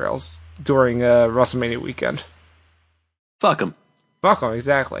chemtrails during WrestleMania weekend. Fuck him. Fuck him,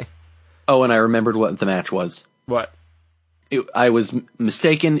 exactly. Oh, and I remembered what the match was. What? I was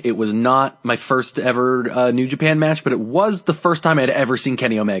mistaken. It was not my first ever New Japan match, but it was the first time I'd ever seen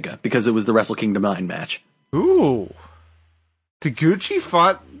Kenny Omega, because it was the Wrestle Kingdom 9 match. Ooh. Taguchi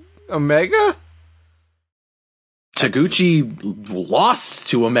fought Omega? Taguchi lost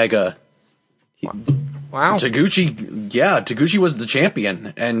to Omega. Wow. Taguchi was the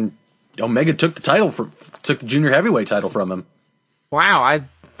champion, and Omega took the junior heavyweight title from him. Wow, I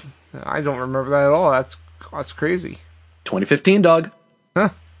don't remember that at all. That's crazy. 2015, dog. Huh.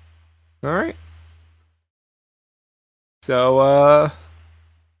 All right. So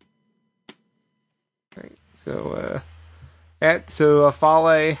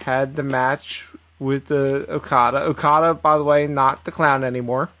Fale had the match with Okada. Okada, by the way, not the clown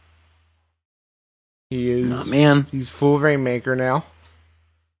anymore. He is, oh, man. He's full Rainmaker now.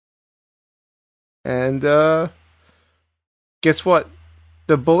 And guess what?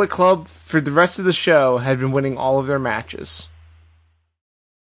 The Bullet Club, for the rest of the show, had been winning all of their matches.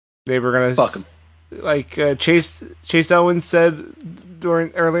 They were gonna fuck him. Like Chase Owens said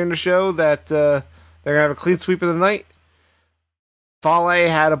earlier in the show that they're gonna have a clean sweep of the night. Fale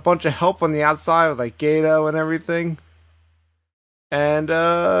had a bunch of help on the outside with like Gato and everything, and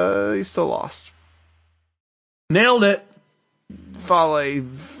he still lost. Nailed it. Fale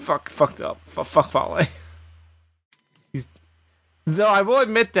fucked up. Fuck Fale. Though I will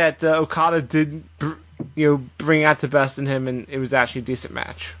admit that Okada did, bring out the best in him, and it was actually a decent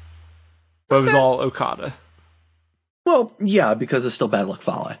match. But it was all Okada. Well, yeah, because it's still bad luck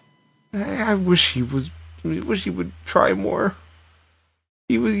Fale. I wish he would try more.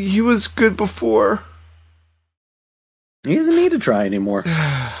 He was good before. He doesn't need to try anymore.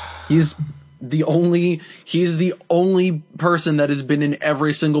 He's the only person that has been in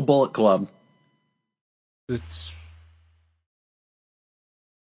every single Bullet Club. It's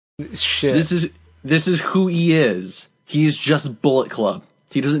shit. This is who he is. He is just Bullet Club.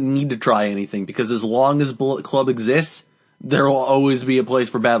 He doesn't need to try anything, because as long as Bullet Club exists, there will always be a place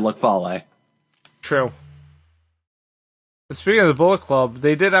for Bad Luck Fale. True. Speaking of the Bullet Club,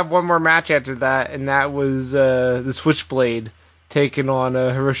 they did have one more match after that, and that was the Switchblade taking on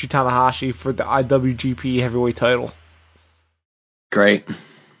Hiroshi Tanahashi for the IWGP Heavyweight title. Great.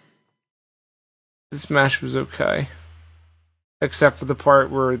 This match was okay. Except for the part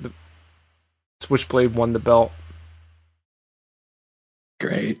where the Switchblade won the belt.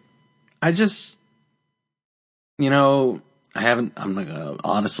 Great. I just, I haven't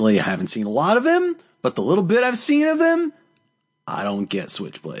seen a lot of him, but the little bit I've seen of him, I don't get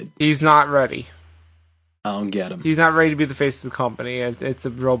Switchblade. He's not ready. I don't get him. He's not ready to be the face of the company. It's a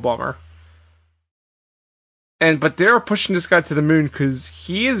real bummer. But they're pushing this guy to the moon because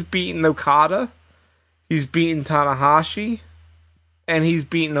he has beaten Okada, he's beaten Tanahashi, and he's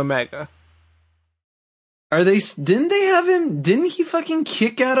beaten Omega. Didn't he fucking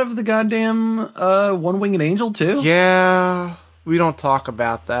kick out of the goddamn One-Winged Angel too? Yeah, we don't talk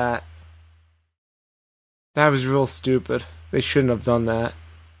about that. That was real stupid. They shouldn't have done that.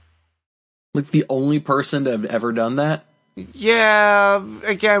 Like the only person to have ever done that? Yeah,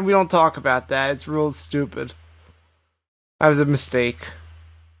 again, we don't talk about that. It's real stupid. That was a mistake.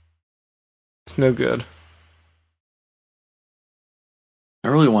 It's no good. I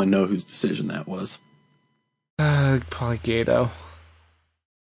really want to know whose decision that was. Probably Gato.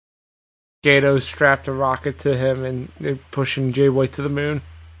 Gato strapped a rocket to him and they're pushing Jay White to the moon.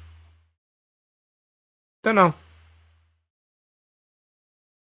 Don't know.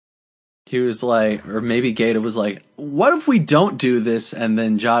 He was like, or maybe Gato was like, what if we don't do this? And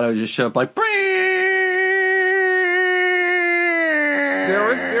then Jado just showed up like, there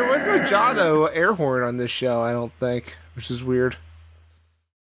was no Jado air horn on this show, I don't think, which is weird.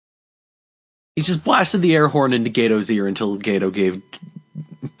 He just blasted the air horn into Gato's ear until Gato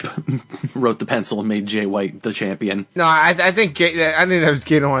wrote the pencil and made Jay White the champion. No, I think that was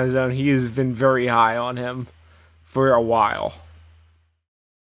Gato on his own. He has been very high on him for a while.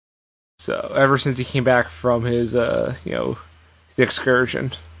 So ever since he came back from his the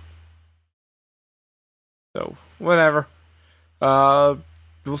excursion. So whatever.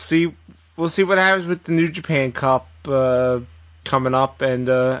 We'll see what happens with the New Japan Cup coming up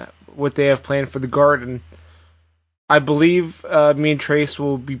and what they have planned for the Garden. I believe me and Trace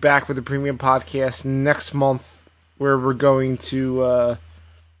will be back with a premium podcast next month where we're going to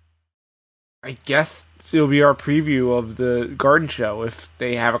I guess it'll be our preview of the Garden show if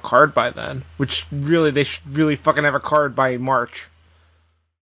they have a card by then, which really they should really fucking have a card by March.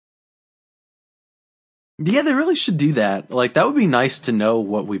 Yeah, they really should do that. Like that would be nice to know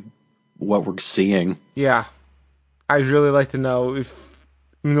what we're seeing. Yeah. I'd really like to know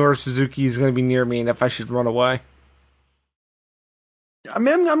Minoru Suzuki is going to be near me and if I should run away. I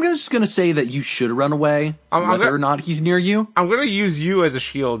mean, I'm just going to say that you should run away, whether or not he's near you. I'm going to use you as a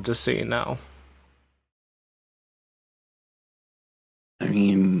shield, just so you know. I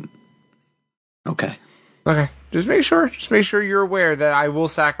mean, okay. Okay, just make sure you're aware that I will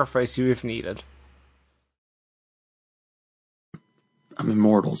sacrifice you if needed. I'm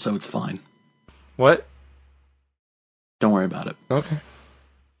immortal, so it's fine. What? Don't worry about it. Okay.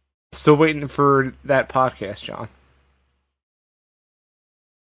 Still waiting for that podcast, John.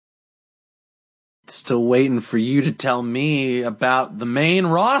 Still waiting for you to tell me about the main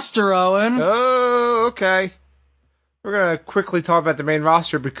roster, Owen. Oh, okay. We're going to quickly talk about the main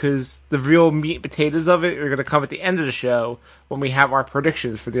roster because the real meat and potatoes of it are going to come at the end of the show when we have our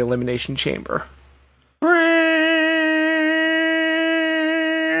predictions for the Elimination Chamber.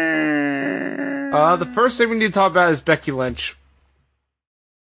 The first thing we need to talk about is Becky Lynch.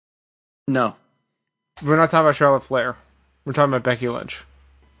 No. We're not talking about Charlotte Flair. We're talking about Becky Lynch.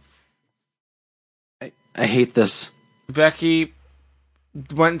 I hate this. Becky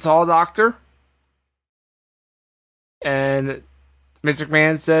went and saw a doctor. And Vince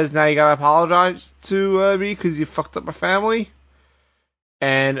McMahon says, now you gotta apologize to me because you fucked up my family.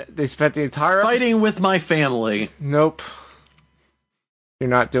 And they spent the entire fighting with my family. Nope. You're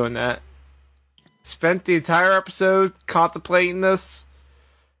not doing that. Spent the entire episode contemplating this.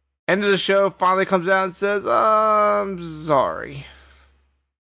 End of the show, finally comes out and says, I'm sorry.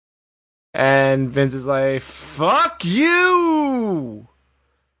 And Vince is like, fuck you!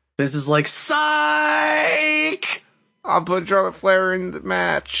 Vince is like, psych! I'll put Charlotte Flair in the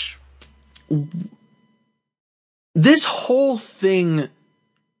match. This whole thing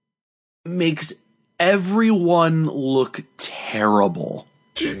makes everyone look terrible.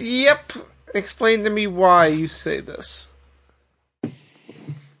 Yep. Explain to me why you say this.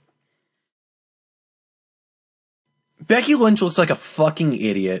 Becky Lynch looks like a fucking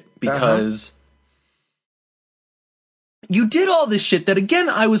idiot because you did all this shit that, again,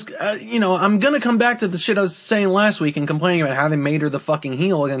 I was, I'm gonna come back to the shit I was saying last week and complaining about how they made her the fucking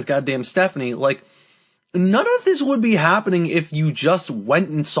heel against goddamn Stephanie. Like, none of this would be happening if you just went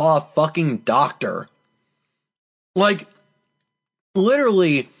and saw a fucking doctor. Like,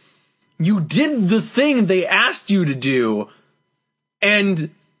 literally, you did the thing they asked you to do, and,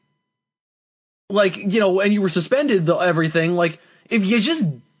 like, and you were suspended, everything. Like, if you just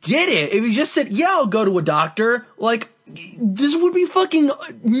did it, if you just said, yeah, I'll go to a doctor, like, this would be fucking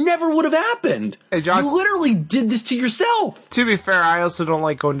never would have happened. Hey, John, you literally did this to yourself. To be fair, I also don't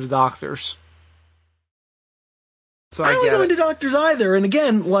like going to doctors. So I don't like going to doctors either. And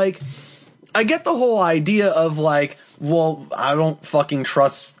again, like, I get the whole idea of, like, well, I don't fucking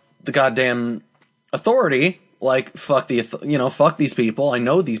trust the goddamn authority. Like, fuck fuck these people. I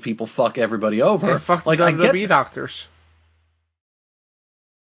know these people fuck everybody over. Yeah, fuck like, the WWE doctors.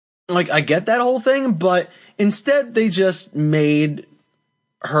 Like, I get that whole thing, but instead they just made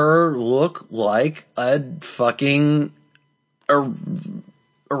her look like a fucking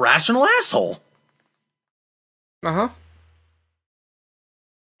irrational asshole. Uh-huh.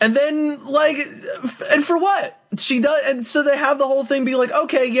 And then, like, and for what? She does, and so they have the whole thing be like,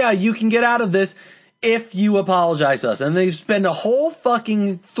 okay, yeah, you can get out of this if you apologize to us. And they spend a whole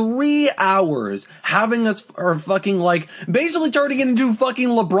fucking 3 hours having us, or fucking, like, basically turning it into fucking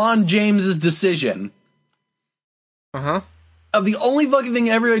LeBron James's decision. Uh-huh. Of the only fucking thing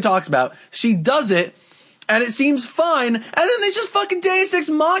everybody talks about. She does it, and it seems fine, and then they just fucking Deus Ex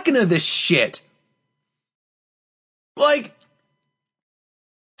Machina this shit. Like,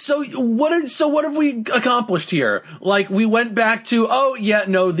 so what have we accomplished here? Like, we went back to, oh yeah,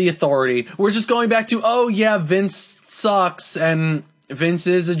 no, the authority. We're just going back to, oh yeah, Vince sucks and Vince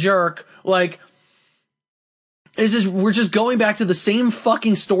is a jerk. Like, we're just going back to the same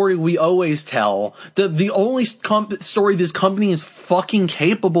fucking story we always tell. The only story this company is fucking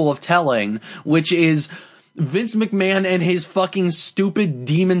capable of telling, which is Vince McMahon and his fucking stupid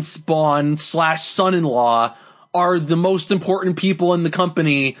demon spawn / son-in-law are the most important people in the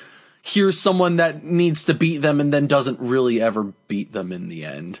company. Here's someone that needs to beat them and then doesn't really ever beat them in the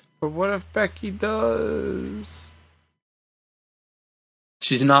end. But what if Becky does?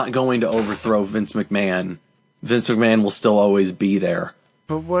 She's not going to overthrow Vince McMahon. Vince McMahon will still always be there.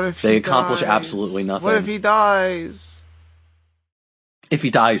 But what if they accomplish absolutely nothing? What if he dies? If he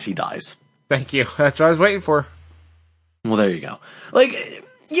dies, he dies. Thank you. That's what I was waiting for. Well, there you go. Like,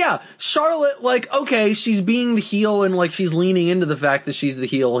 yeah, Charlotte, like, okay, she's being the heel and, like, she's leaning into the fact that she's the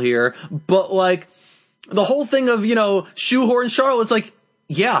heel here, but, like, the whole thing of, shoehorn Charlotte's like,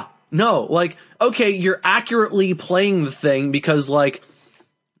 yeah, no, like, okay, you're accurately playing the thing because, like,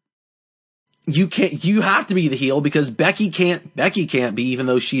 you have to be the heel because Becky can't be, even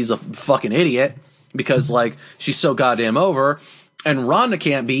though she's a fucking idiot, because like she's so goddamn over, and Ronda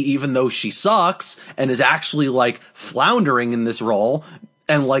can't be, even though she sucks and is actually like floundering in this role,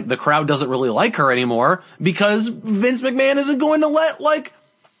 and like the crowd doesn't really like her anymore because Vince McMahon isn't going to let like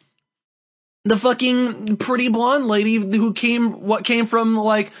the fucking pretty blonde lady who came from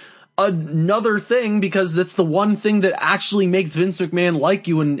like another thing, because that's the one thing that actually makes Vince McMahon like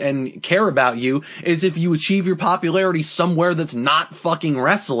you and care about you, is if you achieve your popularity somewhere that's not fucking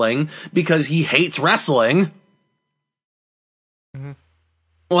wrestling, because he hates wrestling. Mm-hmm.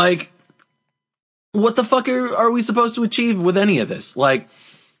 Like, what the fuck are we supposed to achieve with any of this? Like,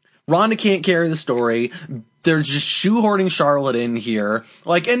 Ronda can't carry the story. They're just shoehorning Charlotte in here.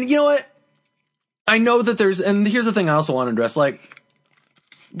 Like, and you know what? I know that and here's the thing I also want to address, like,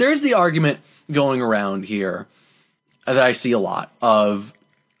 there's the argument going around here that I see a lot of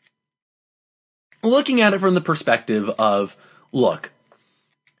looking at it from the perspective of, look,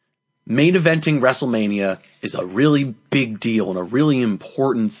 main eventing WrestleMania is a really big deal and a really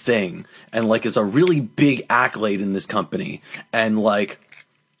important thing, and like is a really big accolade in this company, and like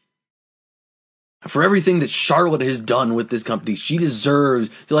for everything that Charlotte has done with this company, she deserves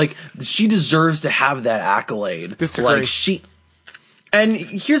to have that accolade. Disagree. Like and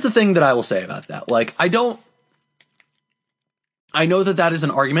here's the thing that I will say about that. Like, I know that is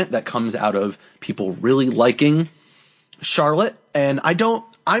an argument that comes out of people really liking Charlotte, and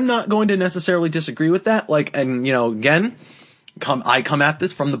I'm not going to necessarily disagree with that. Like, and you know, again, I come at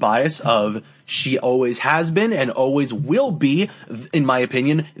this from the bias of she always has been and always will be, in my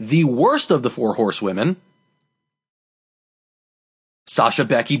opinion, the worst of the four horsewomen. Sasha,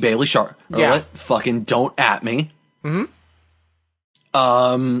 Becky, Bayley, Charlotte. Yeah. Fucking don't at me. Mm-hmm.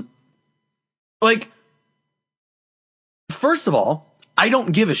 Like, first of all, I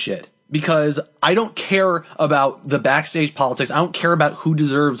don't give a shit, because I don't care about the backstage politics. I don't care about who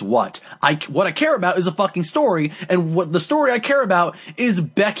deserves what. What I care about is a fucking story, and what the story I care about is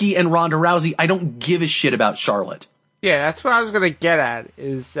Becky and Ronda Rousey. I don't give a shit about Charlotte. Yeah, that's what I was gonna get at,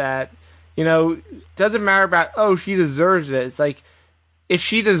 is that, you know, it doesn't matter about, oh, she deserves it. It's like, if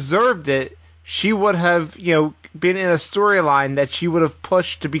she deserved it, she would have, you know, been in a storyline that she would have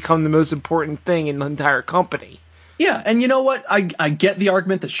pushed to become the most important thing in the entire company. Yeah, and you know what? I get the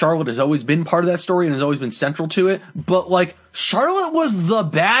argument that Charlotte has always been part of that story and has always been central to it, but like, Charlotte was the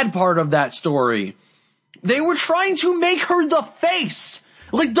bad part of that story. They were trying to make her the face.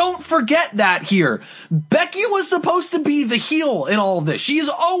 Like, don't forget that here. Becky was supposed to be the heel in all of this. She's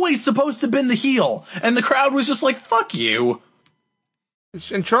always supposed to have been the heel, and the crowd was just like, fuck you.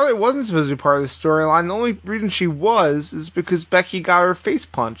 And Charlotte wasn't supposed to be part of the storyline. The only reason she was is because Becky got her face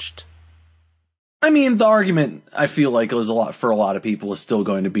punched. I mean, the argument, I feel like, was for a lot of people is still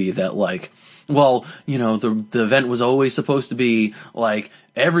going to be that, like, well, you know, the event was always supposed to be, like,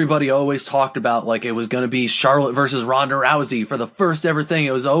 everybody always talked about, like, it was going to be Charlotte versus Ronda Rousey for the first ever thing.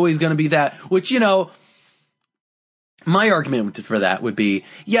 It was always going to be that, which, you know, my argument for that would be,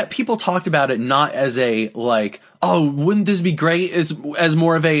 yeah, people talked about it not as a, like, oh, wouldn't this be great, as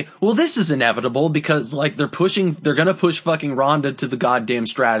more of a, well, this is inevitable because, like, they're gonna push fucking Ronda to the goddamn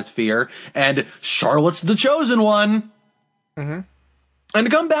stratosphere, and Charlotte's the chosen one. Mm-hmm. And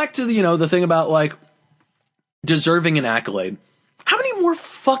to come back to the, you know, the thing about, like, deserving an accolade, how many more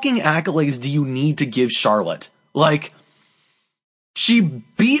fucking accolades do you need to give Charlotte? Like, she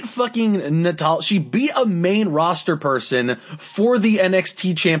beat fucking Natal. She beat a main roster person for the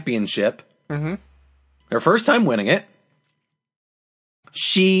NXT championship. Mm-hmm. Her first time winning it.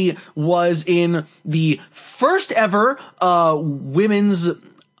 She was in the first ever women's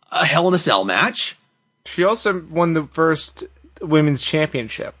Hell in a Cell match. She also won the first women's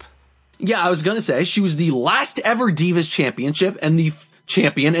championship. Yeah, I was gonna say she was the last ever Divas championship and the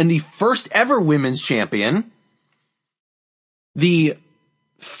champion and the first ever women's champion. The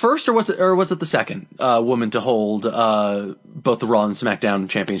first, or was it the second woman to hold both the Raw and SmackDown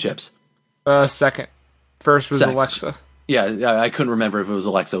championships? Second. First was second. Alexa. Yeah, I couldn't remember if it was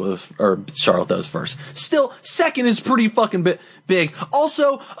Alexa or Charlotte that was first. Still, second is pretty fucking big.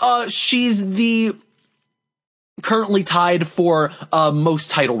 Also, she's the currently tied for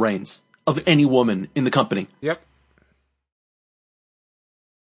most title reigns of any woman in the company. Yep.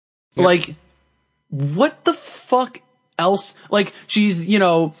 Like, what the fuck else? Like, she's, you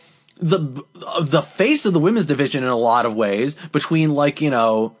know, the face of the women's division in a lot of ways, between, like, you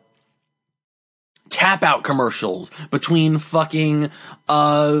know, tap out commercials, between fucking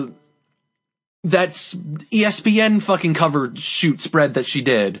that's ESPN fucking cover shoot spread that she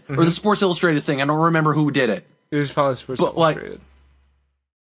did, or the Sports Illustrated thing. I don't remember who did it. It was probably Sports Illustrated.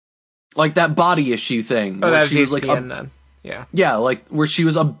 Like that body issue thing. Oh, that was she was ESPN then. Yeah. Yeah, like where she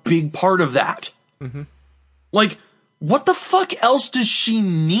was a big part of that. Mm-hmm. Like, what the fuck else does she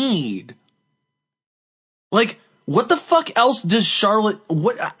need? Like, what the fuck else does Charlotte,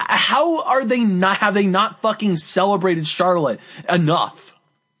 how are they not, have they not fucking celebrated Charlotte enough?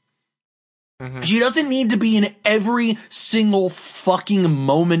 Mm-hmm. She doesn't need to be in every single fucking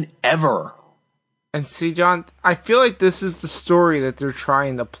moment ever. And see, John, I feel like this is the story that they're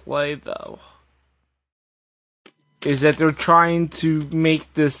trying to play, though. Is that they're trying to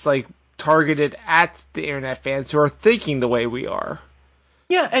make this, like, targeted at the internet fans who are thinking the way we are.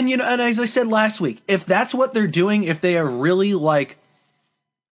 Yeah, and you know, and as I said last week, if that's what they're doing, if they are really like,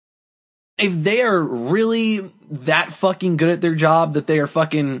 if they are really that fucking good at their job, that they are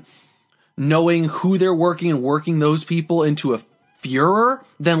fucking knowing who they're working and working those people into a furor,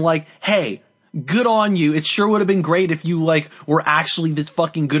 then like, hey, good on you. It sure would have been great if you like were actually this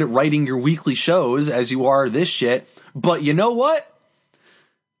fucking good at writing your weekly shows as you are this shit. But you know what?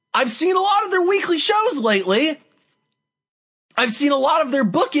 I've seen a lot of their weekly shows lately. I've seen a lot of their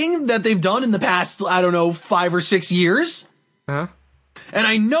booking that they've done in the past, I don't know, 5 or 6 years. Uh-huh. And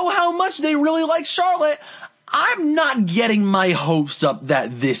I know how much they really like Charlotte. I'm not getting my hopes up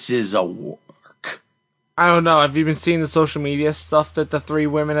that this is a work. I don't know. Have you been seeing the social media stuff that the 3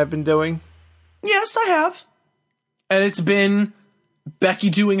 women have been doing? Yes, I have. And it's been Becky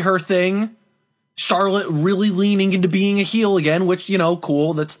doing her thing, Charlotte really leaning into being a heel again, which, you know,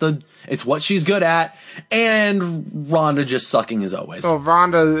 cool. It's what she's good at. And Ronda just sucking as always. Oh,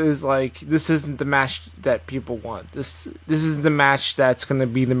 Ronda is like, this isn't the match that people want. This isn't the match that's going to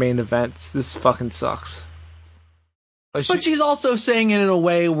be the main event. This fucking sucks. But she's also saying it in a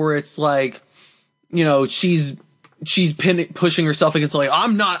way where it's like, you know, she's pushing herself against like,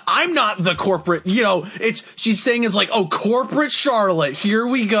 I'm not the corporate, you know, she's saying it's like, oh, corporate Charlotte, here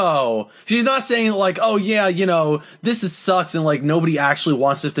we go. She's not saying like, oh yeah, you know, this sucks and like nobody actually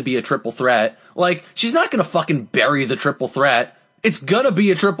wants this to be a triple threat. Like, she's not gonna fucking bury the triple threat. It's gonna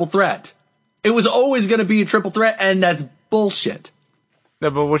be a triple threat. It was always gonna be a triple threat, and that's bullshit. No,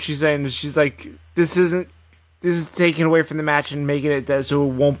 but what she's saying is she's like, this is taken away from the match and making it that so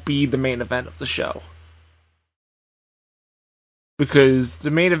it won't be the main event of the show. Because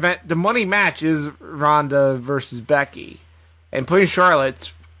the main event, the money match is Ronda versus Becky. And putting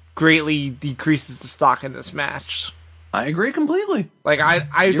Charlotte greatly decreases the stock in this match. I agree completely. Like,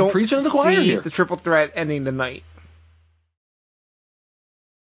 I You're don't preaching to the choir see here. The triple threat ending the night.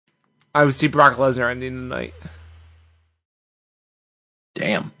 I would see Brock Lesnar ending the night.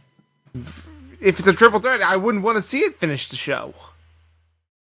 Damn. If it's a triple threat, I wouldn't want to see it finish the show.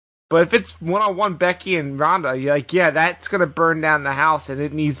 But if it's one-on-one Becky and Ronda, you're like, yeah, that's going to burn down the house and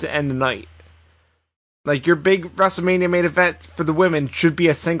it needs to end the night. Like, your big WrestleMania main event for the women should be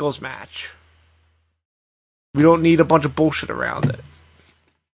a singles match. We don't need a bunch of bullshit around it.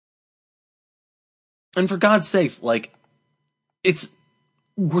 And for God's sakes, like,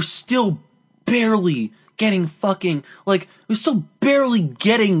 we're still barely getting we're still barely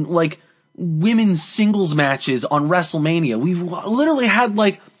getting, like, women's singles matches on WrestleMania. We've literally had,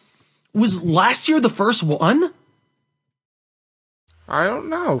 like, was last year the first one? I don't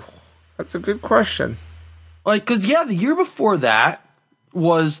know. That's a good question. Like, cause yeah, the year before that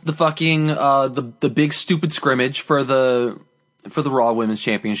was the fucking, the big stupid scrimmage for the Raw Women's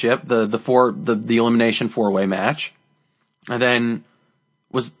Championship, the Elimination 4-way match. And then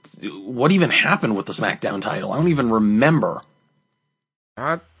what even happened with the SmackDown title? I don't even remember.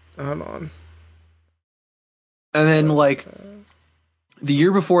 Hold on. And then, like, the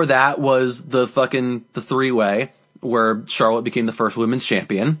year before that was the 3-way, where Charlotte became the first women's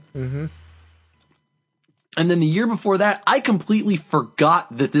champion. Mm-hmm. And then the year before that, I completely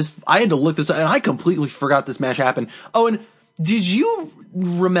forgot that I had to look this up, and I completely forgot this match happened. Oh, and did you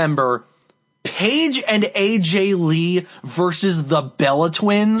remember Paige and AJ Lee versus the Bella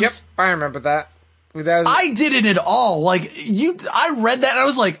Twins? Yep, I remember that. I didn't at all. Like, I read that and I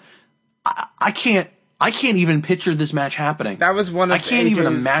was like, I can't even picture this match happening. That was one of I can't even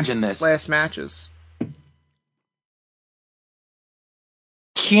imagine this. Last matches.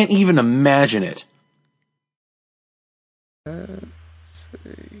 Can't even imagine it. Let's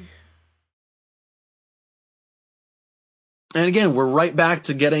see. And again, we're right back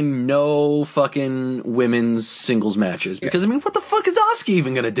to getting no fucking women's singles matches. Because, I mean, what the fuck is Asuka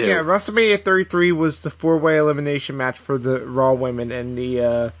even gonna do? Yeah, WrestleMania 33 was the 4-way elimination match for the Raw women and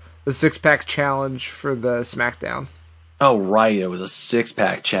the 6-pack challenge for the SmackDown. Oh, right. It was a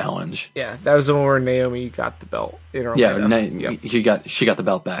 6-pack challenge. Yeah, that was the one where Naomi got the belt. She got the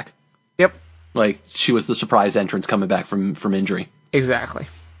belt back. Yep. Like, she was the surprise entrance coming back from injury. Exactly.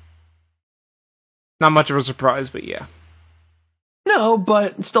 Not much of a surprise, but yeah. No,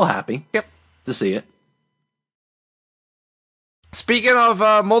 but still happy. Yep. To see it. Speaking of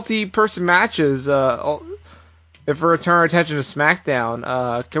multi-person matches, if we return our attention to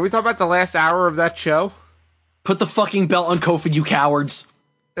SmackDown, can we talk about the last hour of that show? Put the fucking belt on Kofi, you cowards.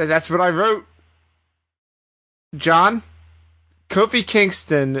 That's what I wrote. John, Kofi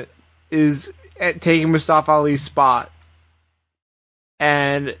Kingston is taking Mustafa Ali's spot.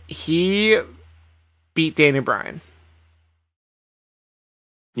 And he beat Daniel Bryan.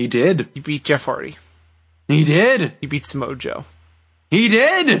 He did. He beat Jeff Hardy. He did. He beat Samoa Joe. He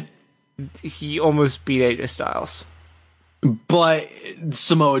did. He almost beat AJ Styles. But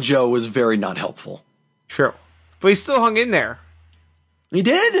Samoa Joe was very not helpful. True. But he still hung in there. He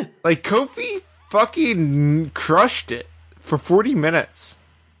did. Like, Kofi fucking crushed it for 40 minutes.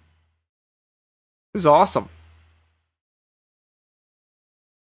 It was awesome.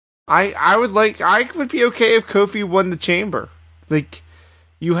 I would be okay if Kofi won the Chamber. Like,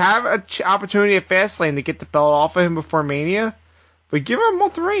 you have an opportunity at Fastlane to get the belt off of him before Mania, but give him a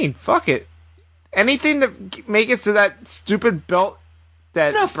month reign. Fuck it. Anything to make it so that stupid belt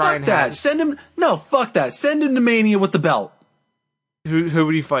that Bryan has. Send him. No, fuck that. Send him to Mania with the belt. Who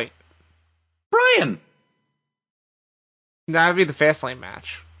would he fight? Bryan. That would be the Fastlane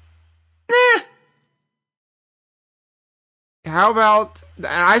match. Nah. How about... And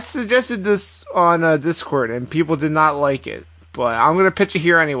I suggested this on Discord, and people did not like it. But I'm going to pitch it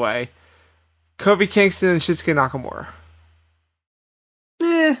here anyway. Kofi Kingston and Shinsuke Nakamura.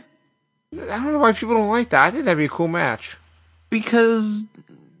 I don't know why people don't like that. I think that'd be a cool match. Because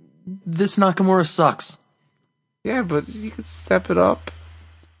this Nakamura sucks. Yeah, but you could step it up.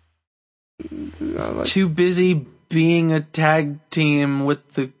 Too busy being a tag team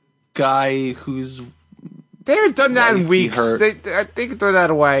with the guy who's... They haven't done that in weeks. They can throw that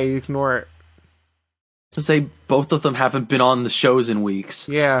away. Ignore it. To say both of them haven't been on the shows in weeks.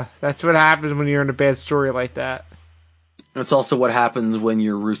 Yeah, that's what happens when you're in a bad story like that. It's also what happens when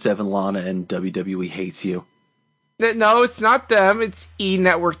you're Rusev and Lana and WWE hates you. No, it's not them. It's E!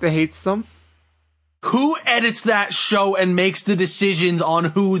 Network that hates them. Who edits that show and makes the decisions on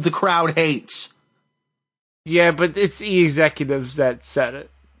who the crowd hates? Yeah, but it's E! executives that said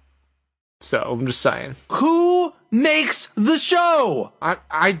it. So, I'm just saying. Who makes the show?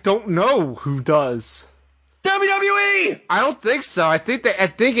 I don't know who does. WWE! I don't think so. I think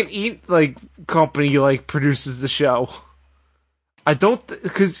an E! company produces the show. I don't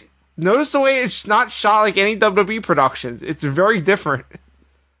because notice the way it's not shot like any WWE productions. It's very different.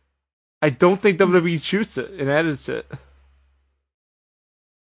 I don't think WWE shoots it and edits it. I'm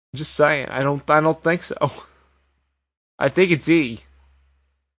just saying. I don't think so. I think it's E!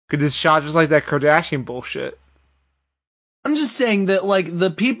 Because it's shot just like that Kardashian bullshit. I'm just saying that,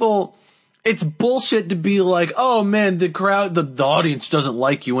 the people... It's bullshit to be like, oh man, the crowd, the audience doesn't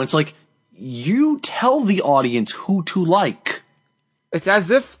like you. And it's like, you tell the audience who to like. It's as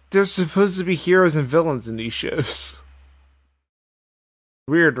if there's supposed to be heroes and villains in these shows.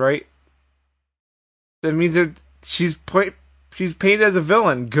 Weird, right? That means that she's painted as a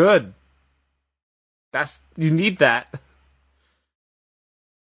villain. Good. You need that.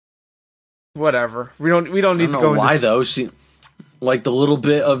 Whatever. We don't need to go into... I don't know why, though. The little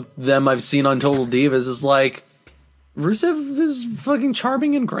bit of them I've seen on Total Divas is Rusev is fucking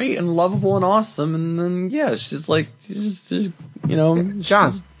charming and great and lovable and awesome. And then, yeah, she's John,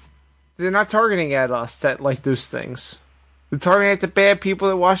 they're not targeting at us that like those things. They're targeting at the bad people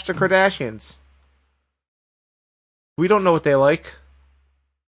that watch the Kardashians. We don't know what they like.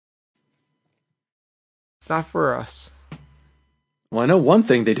 It's not for us. Well, I know one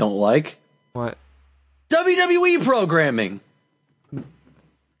thing they don't like. What? WWE programming.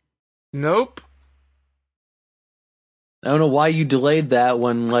 Nope. I don't know why you delayed that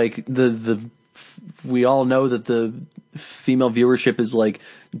when we all know that the female viewership is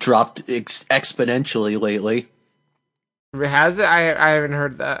dropped exponentially lately. Has it? I haven't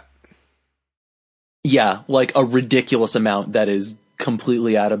heard that. Yeah, a ridiculous amount that is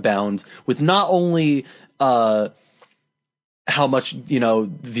completely out of bounds with not only how much,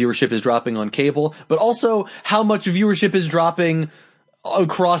 viewership is dropping on cable, but also how much viewership is dropping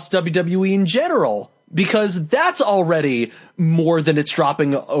across WWE in general, because that's already more than it's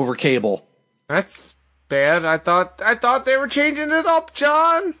dropping over cable. That's bad. I thought they were changing it up,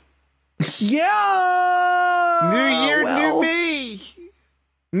 John. Yeah! New year, new me.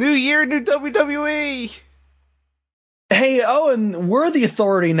 New year, new WWE. Hey, Owen, we're the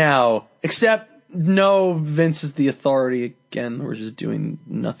authority now, except no, Vince is the authority again. We're just doing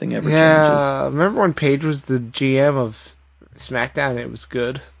nothing ever changes. Yeah, remember when Paige was the GM of SmackDown and it was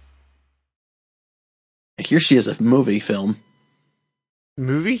good? Here she is, a movie film.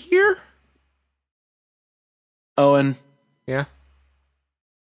 Movie here? Owen. Yeah.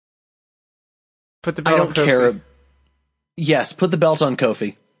 Put the I belt don't on Kofi. care. Yes, put the belt on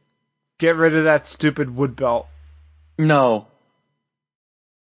Kofi. Get rid of that stupid wood belt. No.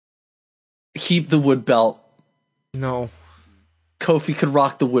 Keep the wood belt. No. Kofi could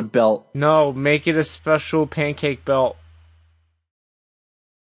rock the wood belt. No, make it a special pancake belt.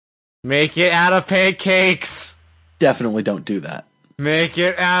 Make it out of pancakes! Definitely don't do that. Make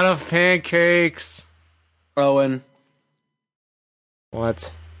it out of pancakes! Owen.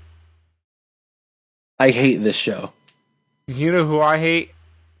 What? I hate this show. You know who I hate?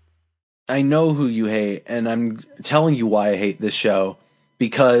 I know who you hate, and I'm telling you why I hate this show.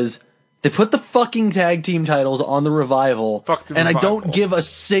 Because they put the fucking tag team titles on the Revival, and I don't give a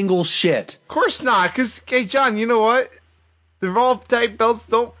single shit. Of course not, because, hey, John, you know what? The Raw tag belts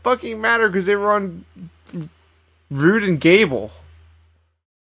don't fucking matter because they were on Rude and Gable.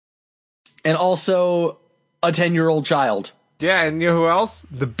 And also a 10-year-old child. Yeah, and you know who else?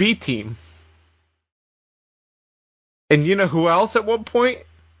 The B team. And you know who else at one point?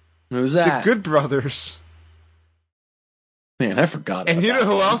 Who's that? The Good Brothers. Man, I forgot about And you know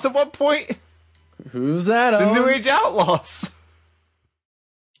who else at one point? Who's that? The New Age Outlaws.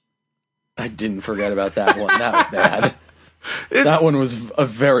 I didn't forget about that one. That was bad. That one was a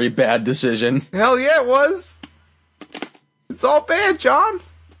very bad decision. Hell yeah, it was. It's all bad, John.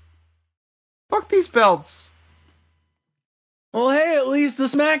 Fuck these belts. Well, hey, at least the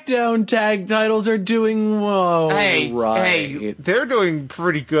SmackDown tag titles are doing well. Hey, they're doing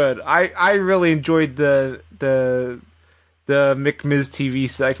pretty good. I really enjoyed the McMiz TV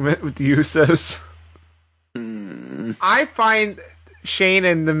segment with the Usos. I find Shane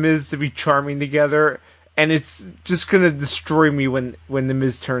and the Miz to be charming together, and it's just gonna destroy me when the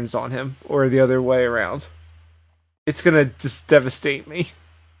Miz turns on him, or the other way around. It's gonna just devastate me.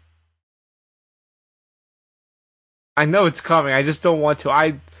 I know it's coming. I just don't want to.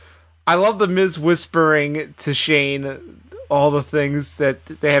 I love the Miz whispering to Shane all the things that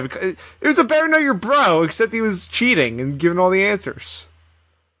they have. It was a better know your bro, except he was cheating and giving all the answers.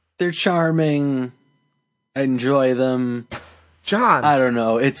 They're charming. I enjoy them. John, I don't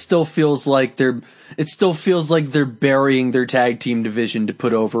know. It still feels like they're burying their tag team division to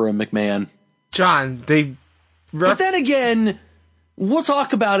put over a McMahon. John, but then again, we'll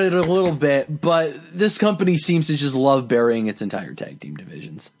talk about it a little bit, but this company seems to just love burying its entire tag team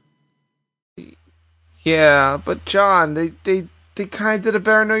divisions. Yeah, but John, they kind of did a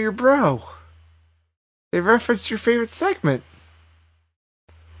better know your bro. They referenced your favorite segment.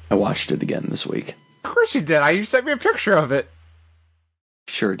 I watched it again this week. Of course you did. You sent me a picture of it.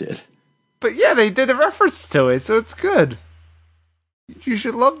 Sure did. But yeah, they did a reference to it, so it's good. You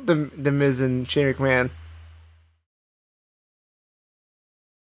should love the Miz and Shane McMahon.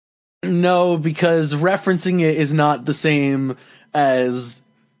 No, because referencing it is not the same as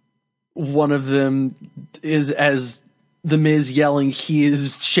one of them is as the Miz yelling he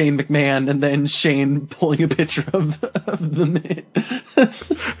is Shane McMahon and then Shane pulling a picture of the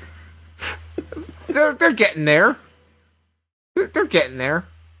Miz. They're getting there. They're getting there.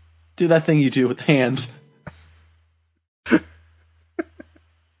 Do that thing you do with hands.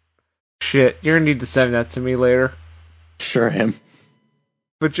 Shit, you're gonna need to send that to me later. Sure am.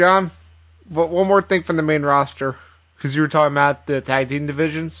 But John, one more thing from the main roster, because you were talking about the tag team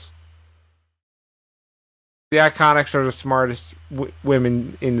divisions. The Iconics are the smartest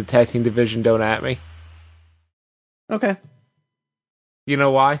women in the tag team division. Don't at me. Okay. You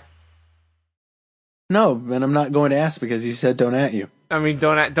know why? No, and I'm not going to ask because you said don't at you. I mean,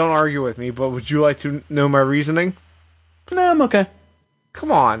 don't argue with me. But would you like to know my reasoning? No, I'm okay.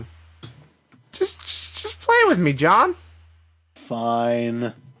 Come on, just play with me, John.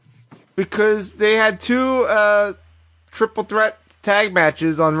 Fine. Because they had two triple threat tag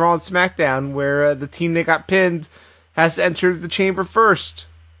matches on Raw and SmackDown where the team that got pinned has to enter the chamber first.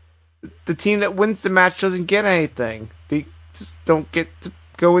 The team that wins the match doesn't get anything. They just don't get to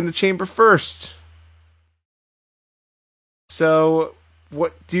go in the chamber first. So,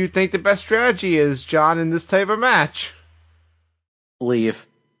 what do you think the best strategy is, John, in this type of match? Leave.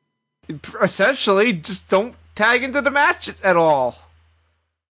 Essentially, just don't tag into the match at all.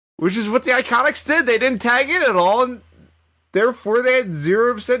 Which is what the Iconics did. They didn't tag in at all, and therefore they had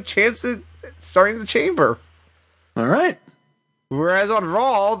 0% chance of starting the chamber. All right. Whereas on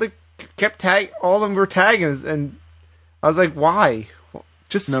Raw, they kept all of them were tagging, and I was like, why?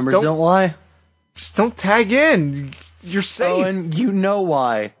 Just numbers don't lie. Just don't tag in. You're safe. Oh, and you know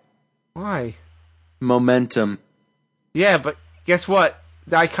why. Why? Momentum. Yeah, but guess what?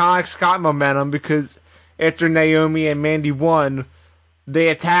 The Iconics got momentum because after Naomi and Mandy won, they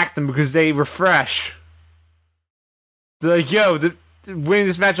attacked them because they refresh. They're like, yo, winning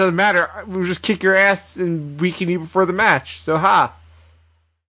this match doesn't matter. We'll just kick your ass and weaken you before the match. So,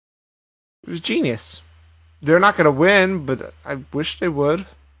 It was genius. They're not going to win, but I wish they would.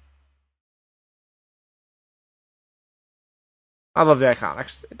 I love the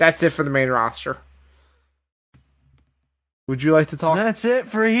Iconics. That's it for the main roster. Would you like to talk? That's it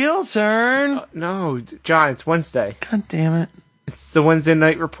for heel turn. No, John, it's Wednesday. God damn it. It's the Wednesday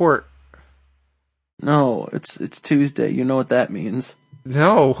night report. No, it's Tuesday. You know what that means.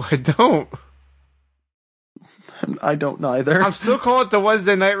 No, I don't. I don't either. I'm still calling it the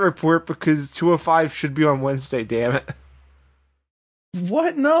Wednesday night report because 205 should be on Wednesday, damn it.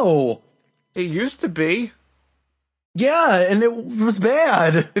 What? No. It used to be. Yeah, and it was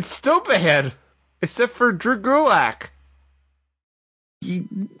bad. It's still bad. Except for Drew Gulak. The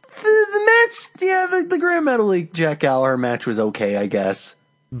match, yeah, the Grand Metal League Jack Gallagher match was okay, I guess.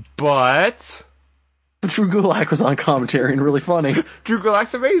 But Drew Gulak was on commentary and really funny. Drew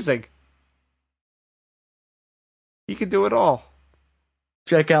Gulak's amazing. He can do it all.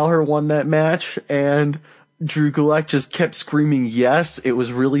 Jack Gallagher won that match, and Drew Gulak just kept screaming yes. It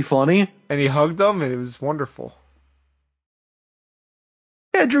was really funny. And he hugged him, and it was wonderful.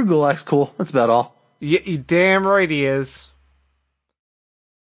 Yeah, Drew Gulak's cool. That's about all. Yeah, you damn right he is.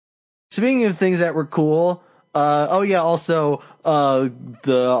 Speaking of things that were cool, also,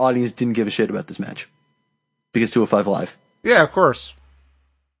 the audience didn't give a shit about this match. Because 205 Live. Yeah, of course.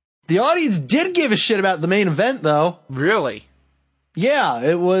 The audience did give a shit about the main event, though. Really? Yeah,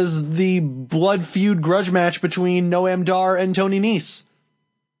 it was the blood feud grudge match between Noam Dar and Tony Nese.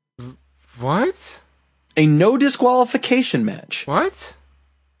 What? A no disqualification match. What?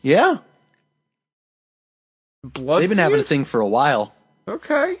 Yeah. Blood They've been feud? having a thing for a while.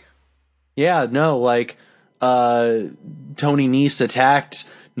 Okay. Yeah, no, like, Tony Nese attacked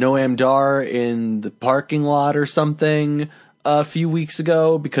Noam Dar in the parking lot or something a few weeks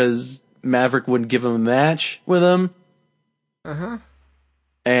ago because Maverick wouldn't give him a match with him. Uh-huh.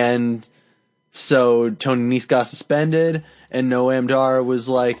 And so Tony Nese got suspended, and Noam Dar was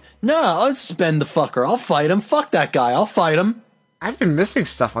like, no, I'll suspend the fucker. I'll fight him. Fuck that guy. I'll fight him. I've been missing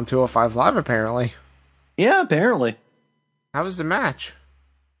stuff on 205 Live, apparently. Yeah, apparently. How was the match?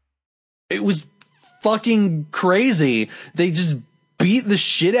 It was fucking crazy. They just beat the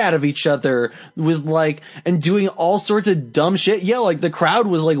shit out of each other with and doing all sorts of dumb shit. Yeah, the crowd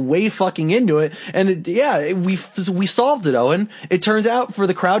was way fucking into it. And we solved it, Owen. It turns out for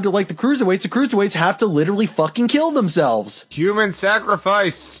the crowd to like the cruiserweights have to literally fucking kill themselves. Human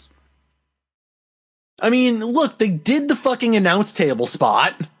sacrifice. I mean, look, they did the fucking announce table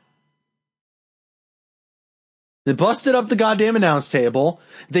spot. They busted up the goddamn announce table.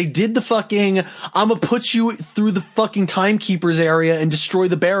 They did the fucking, I'm gonna put you through the fucking timekeepers area and destroy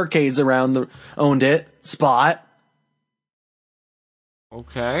the barricades around the owned it spot.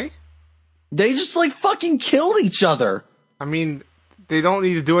 Okay. They just fucking killed each other. I mean, they don't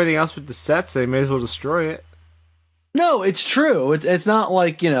need to do anything else with the sets. They may as well destroy it. No, it's true. It's not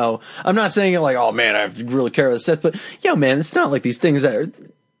I'm not saying it oh man, I have to really care about the sets, but man, it's not like these things that are,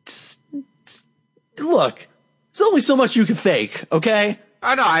 look, there's only so much you can fake, okay?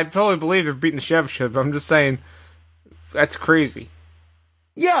 I know, I totally believe they're beating the shit out of each other, but I'm just saying, that's crazy.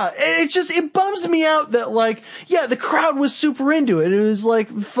 Yeah, it bums me out that the crowd was super into it. It was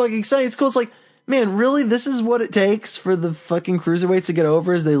fucking exciting. It's cool. It's man, really? This is what it takes for the fucking cruiserweights to get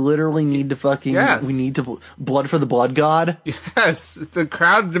over is they literally need to fucking, yes. We need to blood for the blood god? Yes, the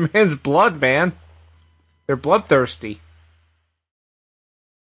crowd demands blood, man. They're bloodthirsty.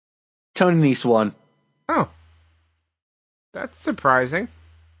 Tony Nese won. Oh. That's surprising.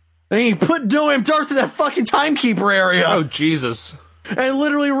 And he put Noam Dar through that fucking timekeeper area. Oh, Jesus. And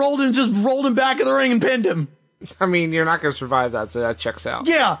literally rolled him back in the ring and pinned him. I mean, you're not going to survive that, so that checks out.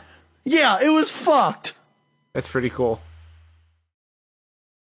 Yeah, it was fucked. That's pretty cool.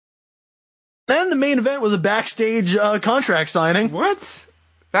 Then the main event was a backstage contract signing. What?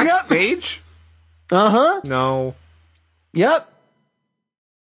 Backstage? Yep. Uh-huh. No. Yep.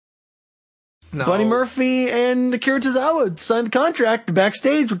 No. Buddy Murphy and Akira Tozawa signed the contract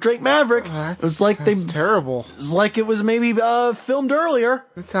backstage with Drake Maverick. Oh, it was that's terrible. It was it was maybe filmed earlier.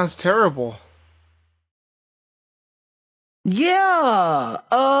 That sounds terrible. Yeah.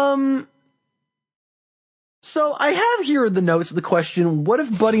 So I have here in the notes the question, what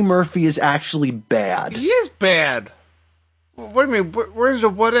if Buddy Murphy is actually bad? He is bad. What do you mean? Where's the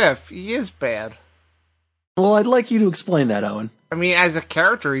what if? He is bad. Well, I'd like you to explain that, Owen. I mean, as a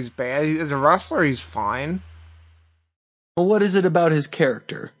character, he's bad. As a wrestler, he's fine. Well, what is it about his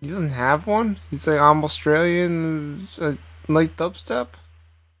character? He doesn't have one? He's like, I'm Australian, like dubstep?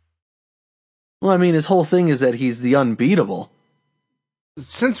 Well, I mean, his whole thing is that he's the unbeatable.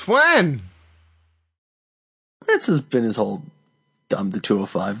 Since when? This has been his whole, I'm the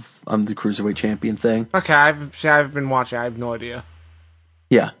 205, I'm the Cruiserweight Champion thing. Okay, I've been watching, I have no idea.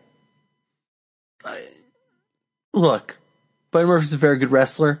 Yeah. Look, Buddy Murphy's a very good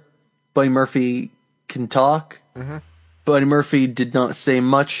wrestler. Buddy Murphy can talk. Mm-hmm. Buddy Murphy did not say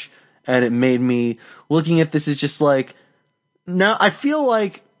much, and it made me, looking at this, is just like, now I feel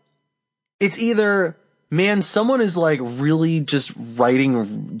like it's either, man, someone is like really just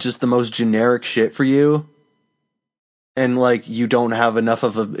writing just the most generic shit for you, and like you don't have enough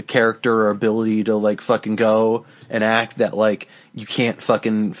of a character or ability to like fucking go and act that like you can't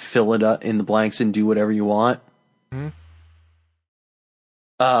fucking fill it up in the blanks and do whatever you want. Mm-hmm.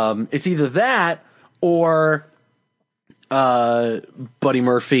 It's either that or Buddy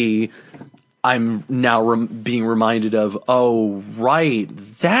Murphy, I'm now being reminded of, oh, right,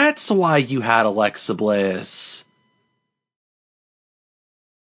 that's why you had Alexa Bliss.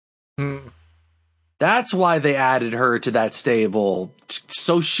 That's why they added her to that stable,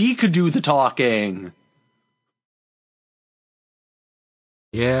 so she could do the talking.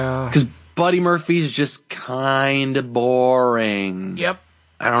 Yeah. Because Buddy Murphy's just kind of boring. Yep.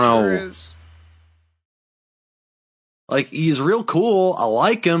 I don't know. Sure is. Like, he's real cool. I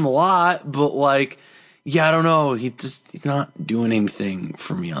like him a lot, but like, yeah, I don't know. He's not doing anything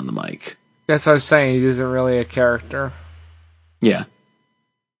for me on the mic. That's what I was saying. He isn't really a character. Yeah.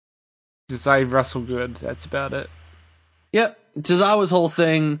 Just I wrestle good. That's about it. Yep. Tozawa's whole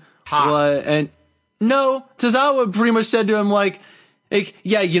thing was, and no, Tozawa pretty much said to him like,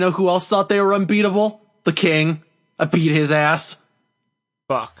 yeah, you know who else thought they were unbeatable? The King. I beat his ass.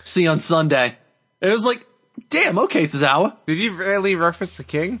 Fuck. See you on Sunday. It was like, damn, okay, Tozawa. Did he really reference the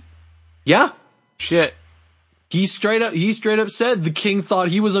King? Yeah. Shit. He straight up said the King thought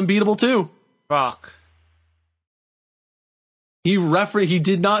he was unbeatable too. Fuck. He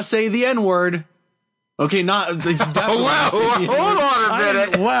did not say the N-word. Okay, not. Oh, wow, hold on a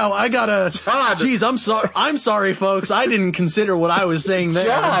minute. I gotta. Jeez, I'm sorry. I'm sorry, folks. I didn't consider what I was saying there.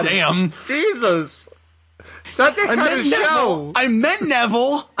 John, damn. Jesus. It's not that kind of show. I meant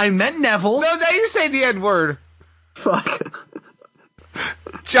Neville. No, now you're saying the N-word. Fuck.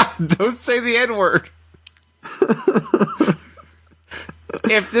 John, don't say the N-word.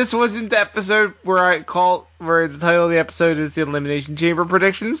 If this wasn't the episode where the title of the episode is the Elimination Chamber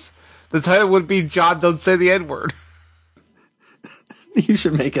predictions, the title would be John, don't say the N-word. You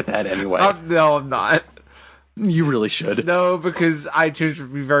should make it that anyway. No, I'm not. You really should. No, because iTunes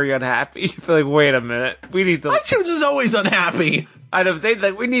would be very unhappy. Like, wait a minute. We need to... iTunes is always unhappy. I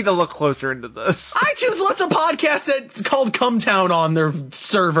know, we need to look closer into this. iTunes lets a podcast that's called Cumtown on their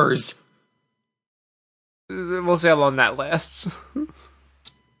servers. We'll see how long that lasts.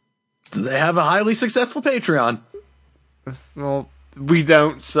 They have a highly successful Patreon. Well, we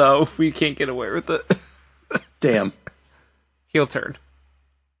don't, so we can't get away with it. Damn. Heel turn.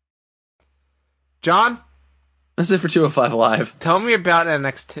 John? That's it for 205 Live. Tell me about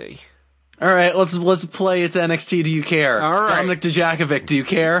NXT. Alright, let's play It's NXT, do you care? Alright. Dominic Dijakovic, do you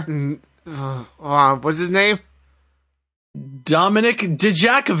care? What's his name? Dominic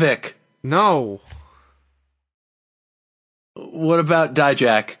Dijakovic. No. What about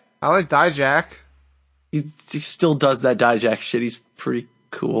Dijak? I like Dijak. He still does that Dijak shit. He's pretty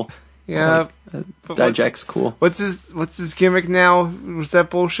cool. Yeah. Dijak's cool. What's his gimmick now? What's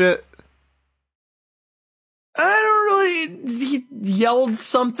that bullshit? I don't really... He yelled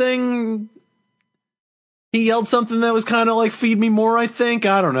something... He yelled something that was kind of like, feed me more, I think.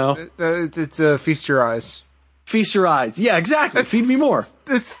 I don't know. It's Feast Your Eyes. Feast your eyes. Yeah, exactly. Feed me more.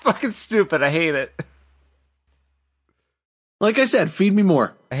 It's fucking stupid. I hate it. Like I said, feed me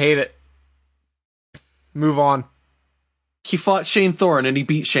more. I hate it. Move on. He fought Shane Thorne and he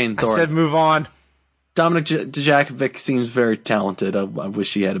beat Shane Thorne. I said move on. Dominic Dijakovic seems very talented. I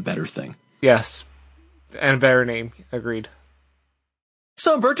wish he had a better thing. Yes. And a better name. Agreed.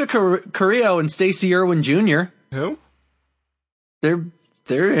 So Humberto Carrillo and Stacey Irwin Jr. Who? They're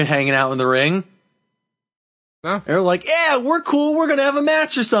hanging out in the ring. Oh. They're like, yeah, we're cool. We're going to have a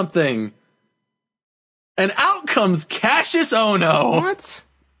match or something. And out comes Cassius Ohno. What?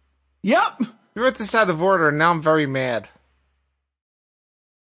 Yep. You wrote this out of order, and now I'm very mad.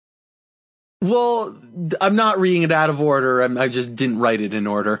 Well, I'm not reading it out of order. I just didn't write it in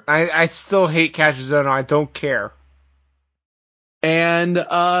order. I still hate Cassius Ohno. I don't care. And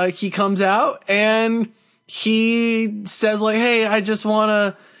he comes out, and he says, like, hey, I just want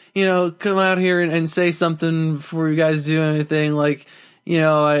to... come out here and say something before you guys do anything. Like,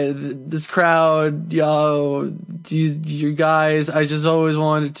 this crowd, you guys, I just always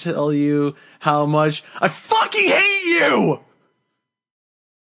wanted to tell you how much I fucking hate you!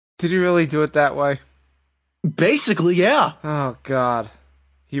 Did he really do it that way? Basically, yeah. Oh, God.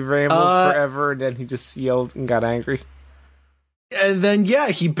 He rambled forever, and then he just yelled and got angry. And then,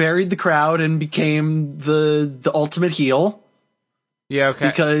 he buried the crowd and became the ultimate heel. Yeah, okay.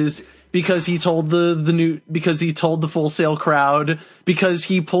 Because he told the Full Sail crowd, because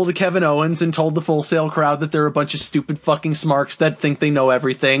he pulled a Kevin Owens and told the Full Sail crowd that they're a bunch of stupid fucking smarks that think they know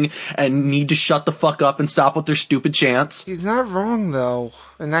everything and need to shut the fuck up and stop with their stupid chants. He's not wrong, though.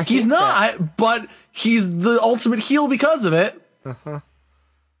 And he's not, but he's the ultimate heel because of it. Uh-huh.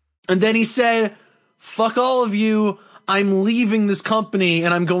 And then he said, fuck all of you, I'm leaving this company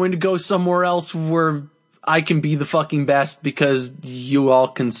and I'm going to go somewhere else where I can be the fucking best because you all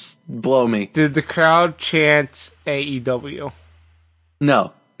can blow me. Did the crowd chant AEW?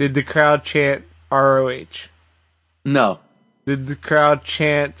 No. Did the crowd chant ROH? No. Did the crowd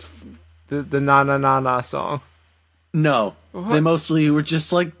chant the Na Na Na Na song? No. What? They mostly were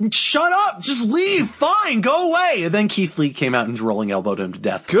just like, shut up, just leave, fine, go away. And then Keith Lee came out and rolling elbowed him to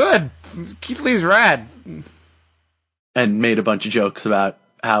death. Good. Keith Lee's rad. And made a bunch of jokes about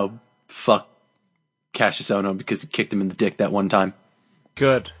how fuck Cassius Ohno because he kicked him in the dick that one time.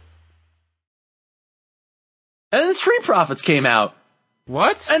 Good. And then Street Profits came out.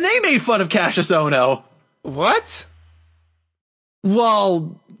 What? And they made fun of Cassius Ohno. What?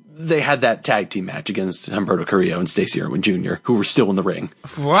 Well, they had that tag team match against Humberto Carrillo and Stacey Irwin Jr., who were still in the ring.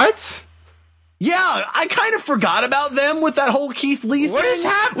 What? Yeah, I kind of forgot about them with that whole Keith Lee thing. What is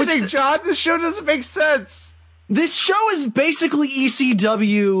happening, John? This show doesn't make sense. This show is basically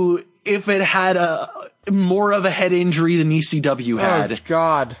ECW if it had more of a head injury than ECW had. Oh,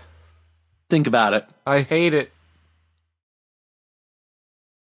 God. Think about it. I hate it.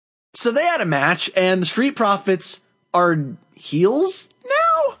 So they had a match, and the Street Profits are heels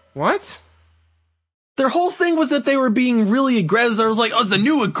now? What? Their whole thing was that they were being really aggressive. I was like, oh, it's the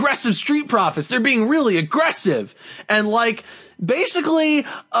new aggressive Street Profits. They're being really aggressive. And like, basically,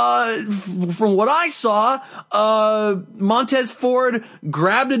 from what I saw, Montez Ford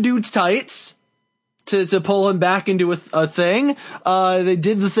grabbed a dude's tights to pull him back into a thing. They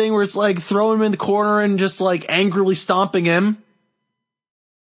did the thing where it's like throw him in the corner and just like angrily stomping him.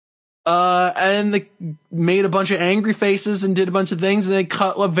 And they made a bunch of angry faces and did a bunch of things, and they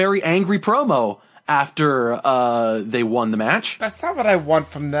cut a very angry promo after they won the match. That's not what I want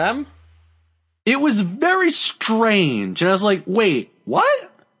from them. It was very strange, and I was like, wait,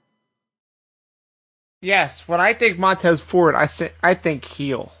 what? Yes, when I think Montez Ford, I think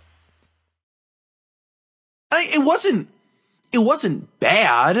heel. It wasn't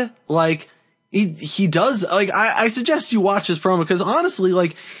bad. Like, he does, like, I suggest you watch this promo, because honestly,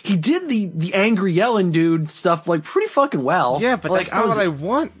 like, he did the angry yelling dude stuff, like, pretty fucking well. Yeah, but like, that's not what I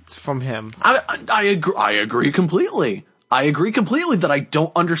want from him. I agree completely. I agree completely that I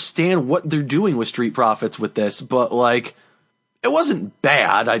don't understand what they're doing with Street Profits with this, but, like, it wasn't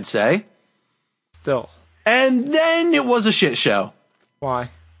bad, I'd say. Still. And then it was a shit show. Why?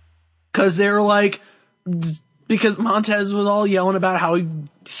 Because they're like, because Montez was all yelling about how he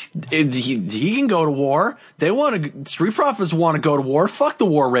can go to war. Street Profits want to go to war. Fuck the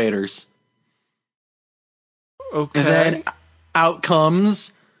War Raiders. Okay. And then out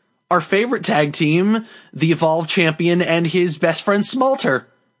comes our favorite tag team, the Evolve Champion and his best friend Smalter.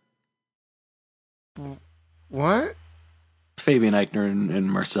 What? Fabian Eichner and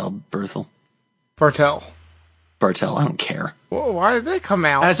Marcel Bartel, I don't care. Well, why did they come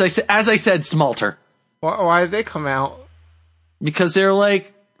out? As I said, Smalter. Why did they come out? Because they're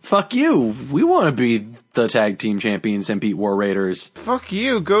like, fuck you. We want to be the tag team champions and beat War Raiders. Fuck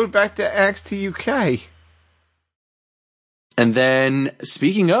you. Go back to NXT UK. And then,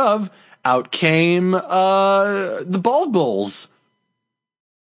 speaking of, out came the Bald Bulls.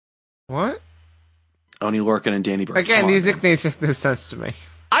 What? Oney Lorcan and Danny Burch. Again, these nicknames make no sense to me.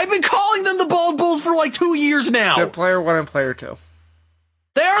 I've been calling them the Bald Bulls for like 2 years now. They're player 1 and player 2.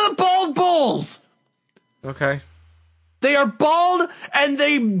 They are the Bald Bulls. Okay. They are bald and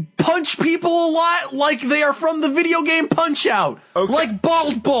they punch people a lot like they are from the video game Punch-Out. Okay. Like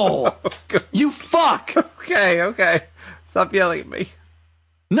Bald Bull. Okay. You fuck. Okay. Stop yelling at me.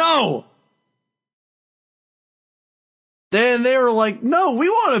 No. Then they were like, no, we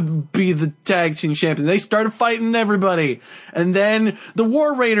want to be the tag team champion. They started fighting everybody. And then the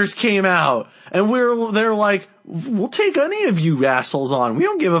War Raiders came out. And they're like, we'll take any of you assholes on. We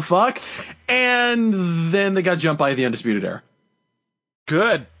don't give a fuck. And then they got jumped by the Undisputed Era.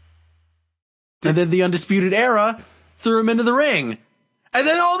 Good. And then the Undisputed Era threw him into the ring. And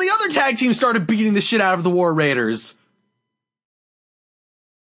then all the other tag teams started beating the shit out of the War Raiders.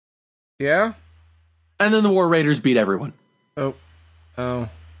 Yeah? And then the War Raiders beat everyone. Oh.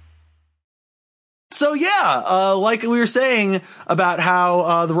 So yeah, like we were saying about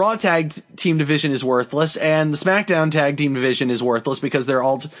how the Raw tag team division is worthless and the SmackDown tag team division is worthless because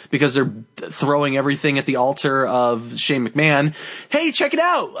they're throwing everything at the altar of Shane McMahon. Hey, check it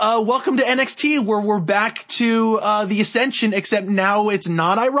out! Welcome to NXT, where we're back to the Ascension, except now it's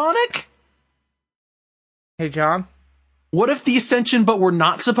not ironic. Hey, John. What if the Ascension, but we're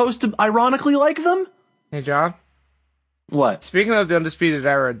not supposed to ironically like them? Hey, John. What? Speaking of the Undisputed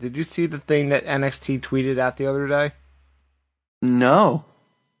Era, did you see the thing that NXT tweeted out the other day? No.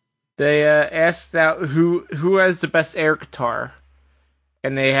 They asked out who has the best air guitar,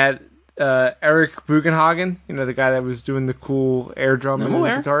 and they had Eric Bugenhagen, the guy that was doing the cool air drum and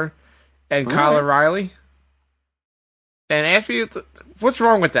the guitar, and Kyle O'Reilly. And asked me, what's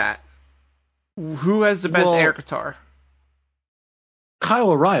wrong with that? Who has the best air guitar? Kyle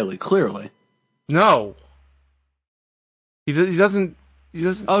O'Reilly, clearly. No. He doesn't.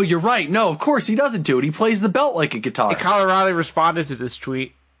 Oh, you're right. No, of course he doesn't do it. He plays the belt like a guitar. And Kyle O'Reilly responded to this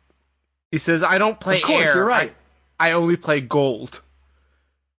tweet. He says, I don't play air. Of course, you're right. I only play gold.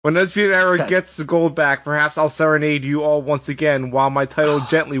 When Undisputed Era gets the gold back, perhaps I'll serenade you all once again while my title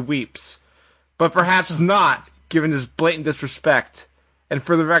gently weeps. But perhaps not, given his blatant disrespect. And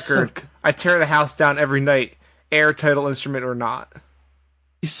for the record, I tear the house down every night, air title instrument or not.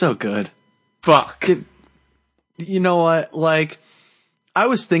 He's so good. Fuck. You know what? Like, I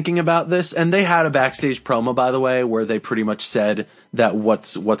was thinking about this, and they had a backstage promo, by the way, where they pretty much said that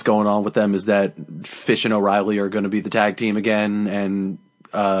what's going on with them is that Fish and O'Reilly are going to be the tag team again, and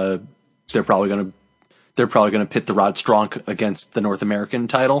they're probably going to pit the Rod Strong against the North American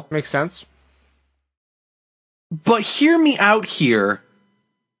title. Makes sense. But hear me out here.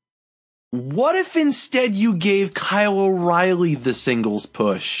 What if instead you gave Kyle O'Reilly the singles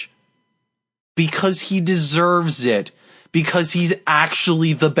push? Because he deserves it. Because he's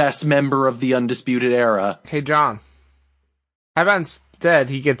actually the best member of the Undisputed Era. Hey, John. How about instead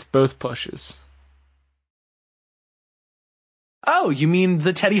he gets both pushes? Oh, you mean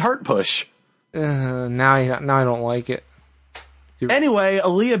the Teddy Hart push? Now I don't like it. Anyway,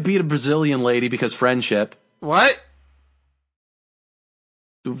 Aaliyah beat a Brazilian lady because friendship. What?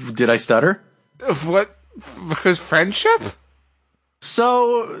 Did I stutter? What? Because friendship?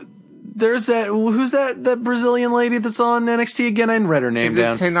 So... There's who's that Brazilian lady that's on NXT again? I didn't write her name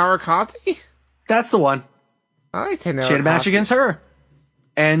down. Is it Taynara Conti? That's the one. I like Taynara Conti. She had a match against her.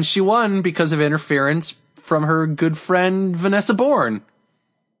 And she won because of interference from her good friend Vanessa Bourne.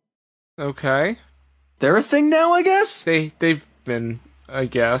 Okay. They're a thing now, I guess? They've been, I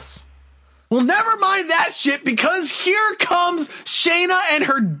guess. Well, never mind that shit, because here comes Shayna and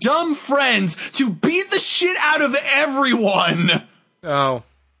her dumb friends to beat the shit out of everyone. Oh.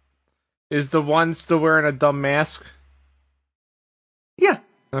 Is the one still wearing a dumb mask? Yeah.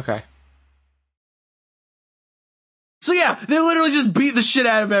 Okay. So yeah, they literally just beat the shit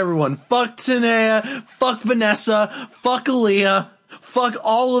out of everyone. Fuck Tanea, fuck Vanessa, fuck Aaliyah, fuck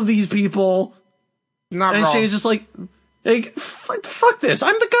all of these people. Not and wrong. Shane's just like, hey, fuck this.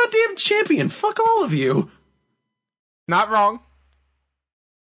 I'm the goddamn champion. Fuck all of you. Not wrong.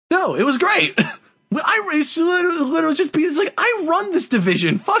 No, it was great. It's literally just, it's like, I run this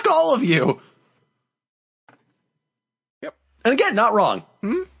division. Fuck all of you. Yep. And again, not wrong.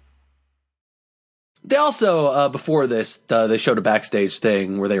 Hmm? They also, before this, they showed a backstage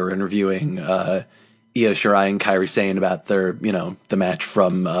thing where they were interviewing Io Shirai and Kairi Sane about their, the match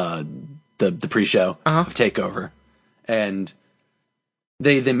from the pre-show of TakeOver. And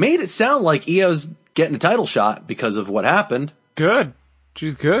they made it sound like Io's getting a title shot because of what happened. Good.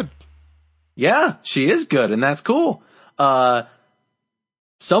 She's good. Yeah, she is good, and that's cool.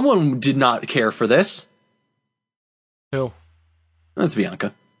 Someone did not care for this. Who? That's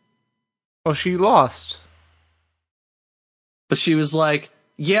Bianca. Oh, she lost. But she was like,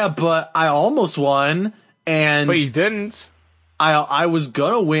 yeah, but I almost won, and... But you didn't. I was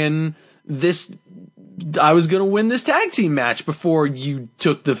gonna win this... I was gonna win this tag team match before you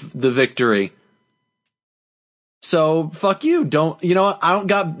took the victory. So, fuck you. She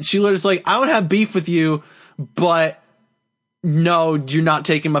literally's like, I don't have beef with you, but no, you're not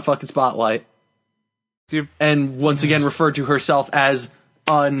taking my fucking spotlight. And once again referred to herself as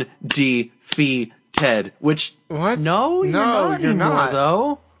undefeated, which, what? No, you're not anymore,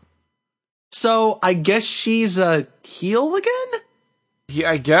 though. So, I guess she's a heel again? Yeah,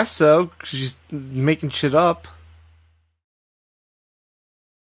 I guess so. She's making shit up.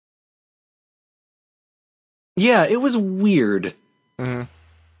 Yeah, it was weird. Mm-hmm.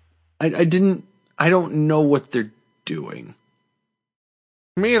 I don't know what they're doing.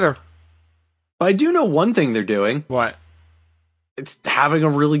 Me either. But I do know one thing they're doing. What? It's having a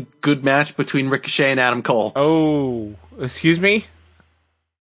really good match between Ricochet and Adam Cole. Oh, excuse me?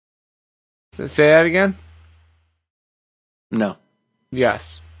 Say that again? No.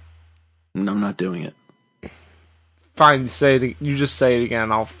 Yes. No, I'm not doing it. Fine, say it. You just say it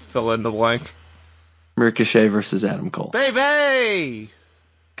again. I'll fill in the blank. Ricochet versus Adam Cole. Baby!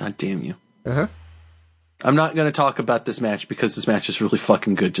 God damn you. Uh-huh. I'm not going to talk about this match because this match is really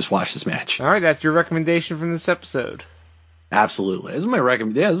fucking good. Just watch this match. All right, that's your recommendation from this episode. Absolutely. This is my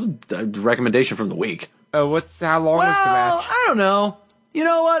this is a recommendation from the week. How long is the match? I don't know. You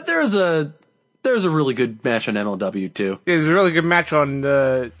know what? There's a really good match on MLW too. There's a really good match on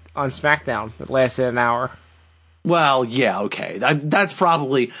SmackDown that lasted an hour. Well, yeah, okay. That's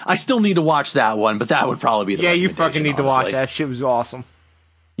probably... I still need to watch that one, but that would probably be the Yeah, you fucking need to watch that. that. Shit was awesome.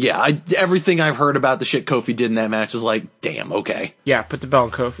 Yeah, everything I've heard about the shit Kofi did in that match is like, damn, okay. Yeah, put the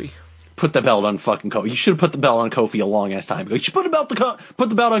belt on Kofi. Put the belt on fucking Kofi. You should have put the belt on Kofi a long-ass time ago. You should put the belt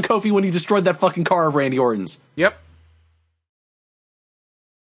on Kofi when he destroyed that fucking car of Randy Orton's. Yep.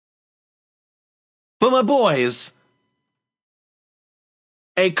 But my boys,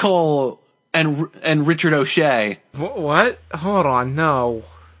 A. Cole and Richard O'Shea. What? Hold on, no.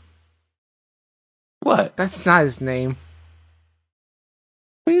 What? That's not his name.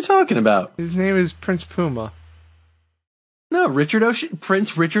 What are you talking about? His name is Prince Puma. No,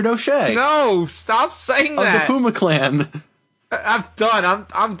 Prince Richard O'Shea. No, stop saying that. Of the Puma clan. I'm done.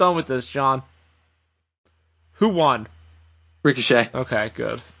 I'm done with this, John. Who won? Ricochet. Okay,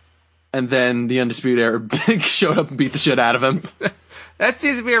 good. And then the Undisputed Era showed up and beat the shit out of him. That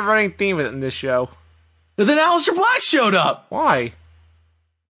seems to be a running theme in this show. And then Aleister Black showed up. Why?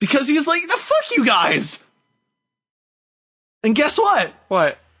 Because he was like, the fuck you guys. And guess what?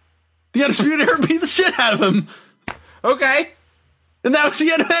 What? The Undisputed Era beat the shit out of him. Okay. And that was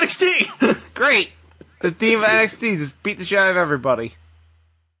the end of NXT. Great. The theme of NXT just beat the shit out of everybody.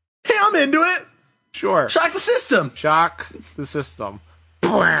 Hey, I'm into it. Sure. Shock the system. Shock the system.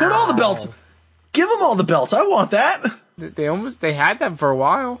 Put all the belts. Give them all the belts. I want that. They had them for a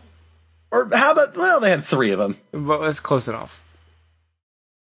while. Or how about, well, they had 3 of them. But that's close enough.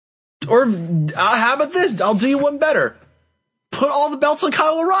 Or how about this? I'll do you one better. Put all the belts on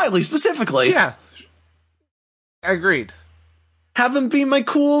Kyle O'Reilly, specifically. Yeah. Agreed. Have him be my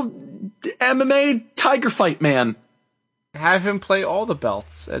cool MMA tiger fight man. Have him play all the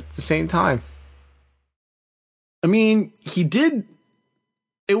belts at the same time. I mean, he did.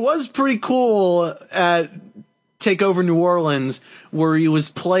 It was pretty cool at TakeOver New Orleans where he was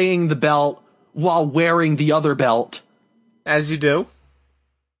playing the belt while wearing the other belt. As you do.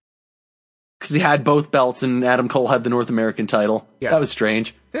 Because he had both belts and Adam Cole had the North American title. Yes. That was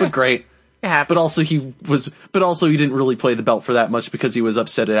strange, but great. It happens. But also he didn't really play the belt for that much because he was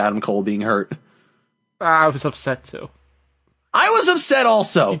upset at Adam Cole being hurt. I was upset too. I was upset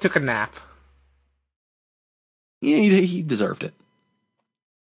also. He took a nap. Yeah, he deserved it.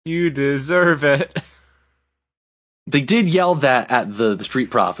 You deserve it. They did yell that at the Street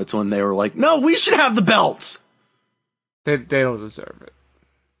Profits when they were like, no, we should have the belts. They don't deserve it.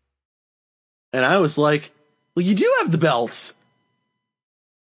 And I was like, well, you do have the belts.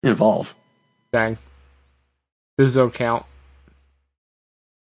 Evolve. Dang. This don't count.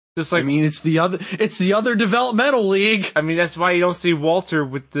 Just like, I mean, it's the other developmental league. I mean, that's why you don't see Walter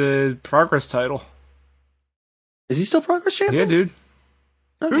with the Progress title. Is he still Progress champion? Yeah, dude.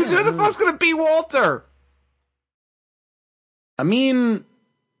 Okay. Who the fuck's gonna beat Walter? I mean,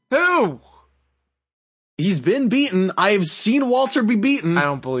 who? He's been beaten. I've seen Walter be beaten. I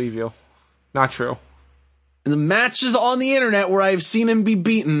don't believe you. Not true. And the matches on the internet where I've seen him be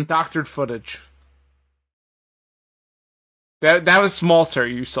beaten. Doctored footage. That was Smalter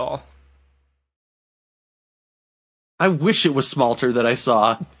you saw. I wish it was Smalter that I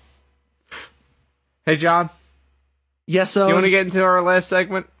saw. Hey, John. Yes, You want to get into our last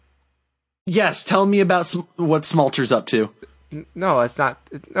segment? Yes, tell me about what Smalter's up to. No, it's not.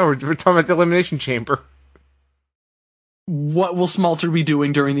 No, we're talking about the Elimination Chamber. What will Smalter be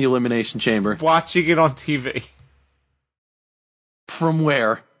doing during the Elimination Chamber? Watching it on TV. From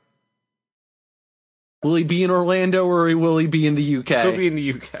where? Will he be in Orlando or will he be in the UK? He'll be in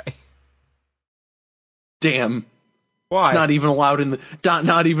the UK. Damn. Why? Not even allowed in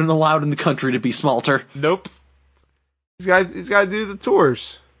the country to be Smalter. Nope. He's got to do the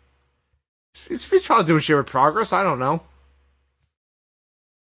tours. He's probably doing shit with Progress. I don't know.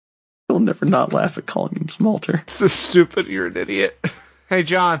 He'll never not laugh at calling him Smalter. So stupid. You're an idiot. Hey,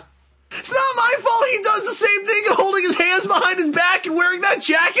 John. It's not my fault he does the same thing, holding his hands behind his back and wearing that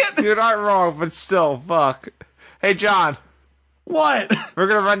jacket? You're not wrong, but still, fuck. Hey, John. What? We're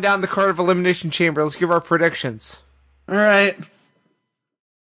gonna run down the card of Elimination Chamber. Let's give our predictions. All right.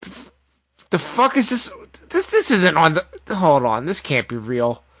 The fuck is this? This isn't on the... Hold on, this can't be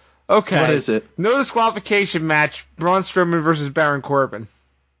real. Okay. What is it? No disqualification match, Braun Strowman versus Baron Corbin.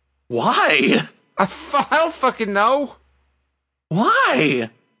 Why? I don't fucking know. Why?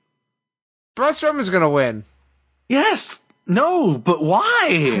 Braun Strowman's gonna win. Yes. No, but why?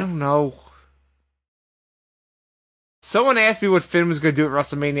 I don't know. Someone asked me what Finn was going to do at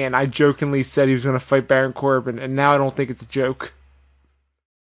WrestleMania, and I jokingly said he was going to fight Baron Corbin, and now I don't think it's a joke.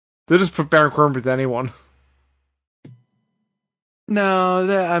 They'll just put Baron Corbin with anyone.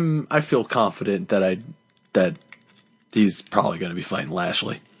 No, I feel confident that he's probably going to be fighting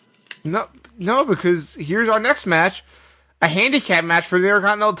Lashley. No, because here's our next match. A handicap match for the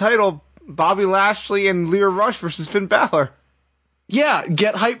Intercontinental title. Bobby Lashley and Lio Rush versus Finn Balor. Yeah,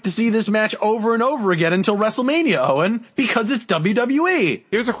 get hyped to see this match over and over again until WrestleMania, Owen, because it's WWE.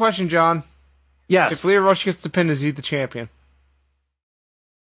 Here's a question, John. Yes. If Lio Rush gets the pin, is he the champion?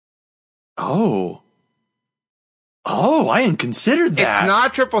 Oh, I hadn't considered that. It's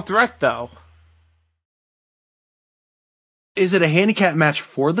not a triple threat, though. Is it a handicap match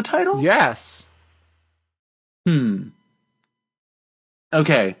for the title? Yes.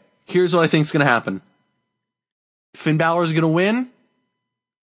 Okay, here's what I think's gonna happen. Finn Balor's gonna win.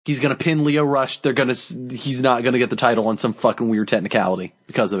 He's gonna pin Lio Rush. He's not gonna get the title on some fucking weird technicality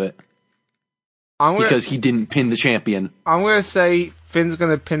because of it. Because he didn't pin the champion. I'm gonna say Finn's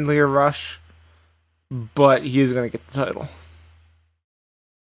gonna pin Lio Rush, but he is gonna get the title.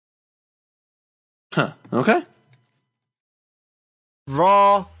 Huh, okay.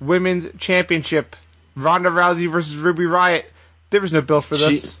 Raw Women's Championship. Ronda Rousey versus Ruby Riott. There was no build for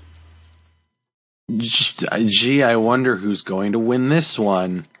this. Gee, I wonder who's going to win this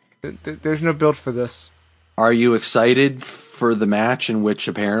one. There's no build for this. Are you excited for the match in which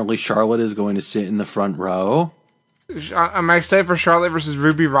apparently Charlotte is going to sit in the front row? Am I excited for Charlotte versus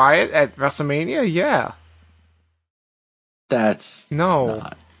Ruby Riott at WrestleMania? Yeah. That's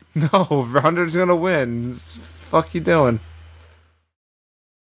not. No, Ronda's gonna win. What the fuck you doing?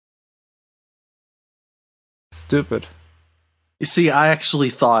 Stupid. You see, I actually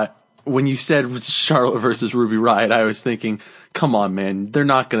thought when you said Charlotte versus Ruby Riott, I was thinking, come on, man, they're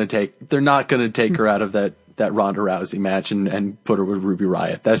not gonna take her out of that Ronda Rousey match and put her with Ruby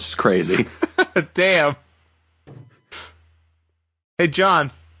Riott. That's just crazy. Damn. Hey,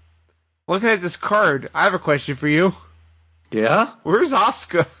 John. Looking at this card, I have a question for you. Yeah? Where's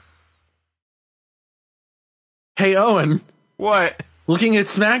Asuka? Hey, Owen. What? Looking at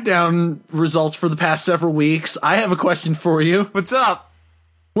SmackDown results for the past several weeks, I have a question for you. What's up?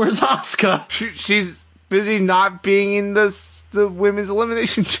 Where's Asuka? She's busy not being in the women's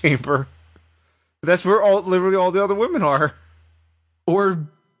elimination chamber. That's where literally all the other women are. Or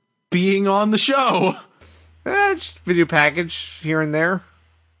being on the show. Just video package here and there.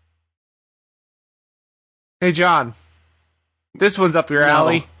 Hey, John. This one's up your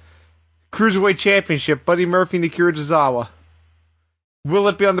alley. Cruiserweight Championship, Buddy Murphy and Akira Tozawa. Will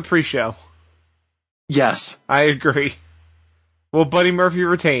it be on the pre-show? Yes. I agree. Will Buddy Murphy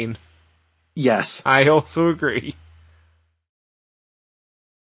retain? Yes. I also agree.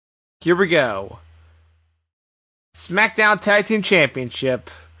 Here we go. SmackDown Tag Team Championship.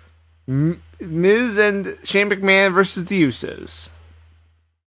 Miz and Shane McMahon versus the Usos.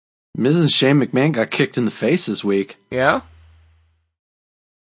 Miz and Shane McMahon got kicked in the face this week. Yeah?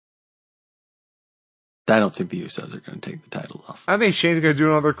 I don't think the Usos are going to take the title off. I think Shane's going to do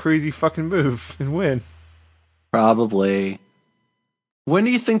another crazy fucking move and win. Probably. When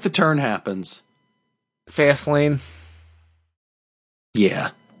do you think the turn happens? Fastlane. Yeah.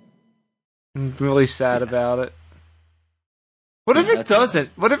 I'm really sad about it. What if it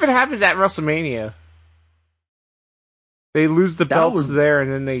doesn't? What if it happens at WrestleMania? They lose the belts there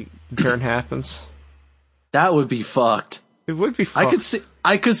and then the turn happens. That would be fucked. It would be fucked.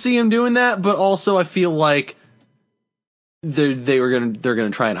 I could see him doing that, but also I feel like they're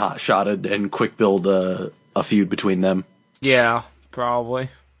gonna try and hot shot it and quick build a feud between them. Yeah, probably.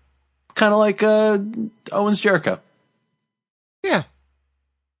 Kind of like Owens Jericho. Yeah.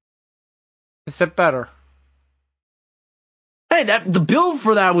 Except better. Hey, the build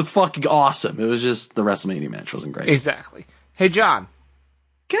for that was fucking awesome. It was just the WrestleMania match wasn't great. Exactly. Hey, John.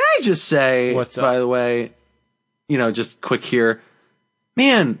 Can I just say, what's up? By the way, just quick here.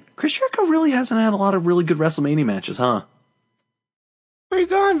 Man, Chris Jericho really hasn't had a lot of really good WrestleMania matches, huh? What are you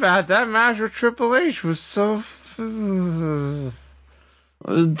talking about? That match with Triple H was so...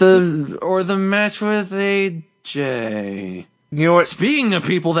 The match with AJ. You know what? Speaking of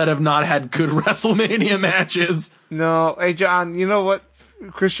people that have not had good WrestleMania matches. No, hey John, you know what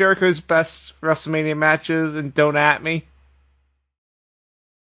Chris Jericho's best WrestleMania matches, and don't at me?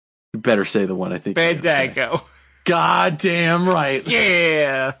 You better say the one I think. Fandango. God damn right.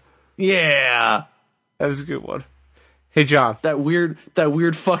 Yeah. Yeah. That was a good one. Hey John. That weird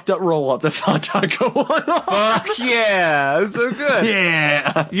fucked up roll up that Fandango won on. Fuck yeah. That was so good.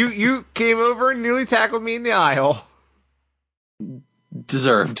 Yeah. You came over and nearly tackled me in the aisle.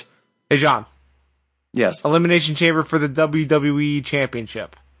 Deserved. Hey John. Yes. Elimination Chamber for the WWE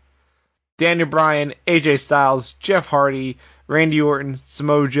Championship. Daniel Bryan, AJ Styles, Jeff Hardy, Randy Orton,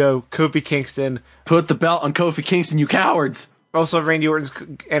 Samoa Joe, Kofi Kingston. Put the belt on Kofi Kingston, you cowards. Also, Randy Orton's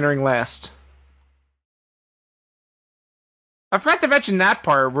entering last. I forgot to mention that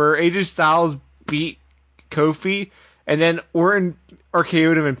part where AJ Styles beat Kofi, and then Orton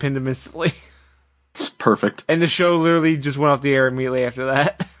RKO'd him and pinned him instantly. It's perfect. And the show literally just went off the air immediately after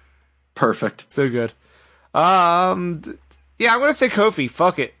that. Perfect. So good. Yeah, I'm gonna say Kofi.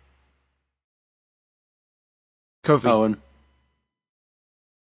 Fuck it. Kofi. Owen.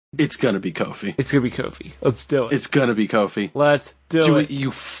 It's gonna be Kofi. It's gonna be Kofi. Let's do it. It's gonna be Kofi. Let's do it.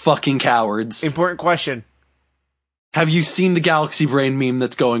 You fucking cowards. Important question. Have you seen the Galaxy Brain meme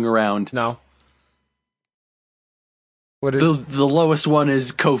that's going around? No. What is the lowest one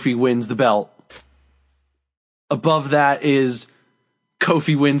is Kofi wins the belt. Above that is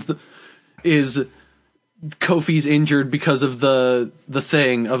Kofi wins Kofi's injured because of the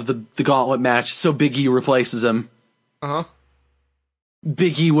thing of the gauntlet match, so Big E replaces him. Uh-huh.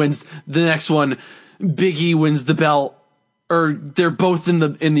 Big E wins the next one. Big E wins the belt, or they're both in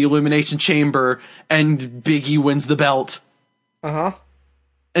the Elimination Chamber, and Big E wins the belt. Uh-huh.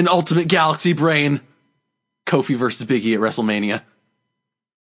 An Ultimate Galaxy Brain. Kofi versus Big E at WrestleMania.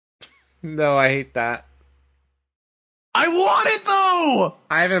 No, I hate that. I want it though!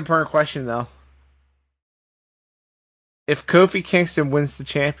 I have an important question though. If Kofi Kingston wins the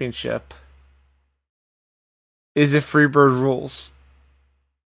championship, is it Freebird rules?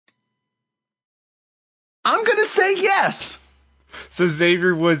 I'm gonna say yes! So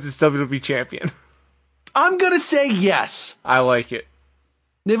Xavier Woods is WWE champion. I'm gonna say yes. I like it.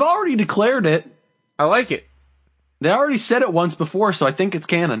 They've already declared it. I like it. They already said it once before, so I think it's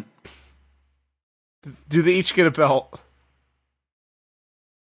canon. Do they each get a belt?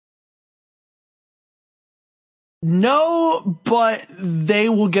 No, but they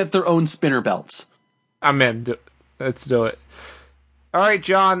will get their own spinner belts. I'm in. Let's do it. All right,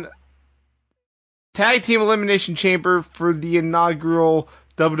 John. Tag Team Elimination Chamber for the inaugural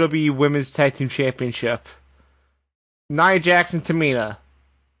WWE Women's Tag Team Championship. Nia Jax and Tamina.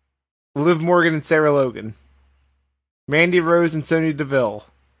 Liv Morgan and Sarah Logan. Mandy Rose and Sonya Deville.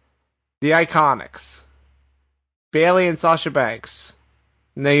 The Iconics. Bayley and Sasha Banks.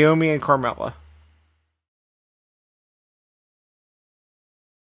 Naomi and Carmella.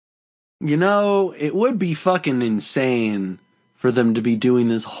 You know, it would be fucking insane for them to be doing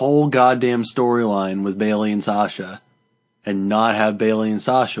this whole goddamn storyline with Bayley and Sasha and not have Bayley and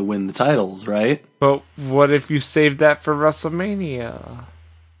Sasha win the titles, right? But what if you saved that for WrestleMania?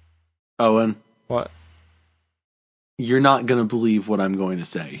 Owen. What? You're not going to believe what I'm going to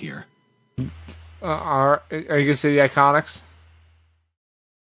say here. Are you going to say the Iconics?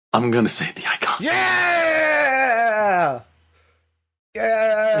 I'm going to say the Iconics. Yeah!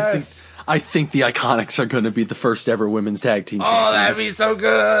 Yes! I think the Iconics are going to be the first ever women's tag team. Oh, that'd be so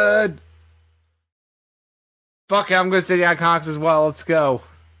good! Fuck it, I'm going to say the Iconics as well. Let's go.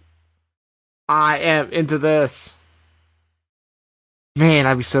 I am into this. Man,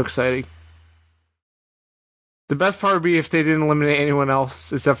 that'd be so exciting. The best part would be if they didn't eliminate anyone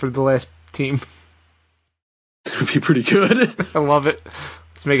else except for the last team. That would be pretty good. I love it.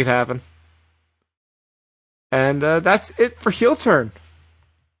 Let's make it happen. And that's it for Heel Turn.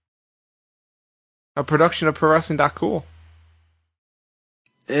 A production of ProWrestling.cool.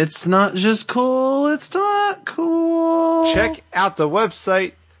 It's not just cool, it's not cool. Check out the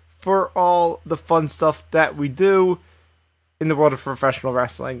website for all the fun stuff that we do in the world of professional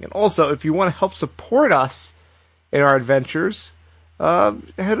wrestling. And also, if you want to help support us in our adventures,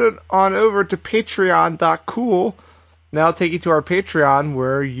 head on over to patreon.cool. Now I'll take you to our Patreon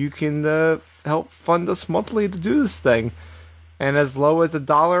where you can help fund us monthly to do this thing. And as low as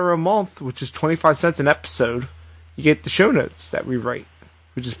 $1 a month, which is 25 cents an episode, you get the show notes that we write,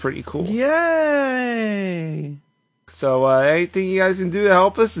 which is pretty cool. Yay! So anything you guys can do to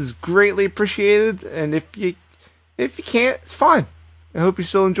help us is greatly appreciated. And if you can't, it's fine. I hope you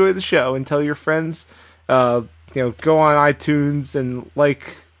still enjoy the show and tell your friends. go on iTunes and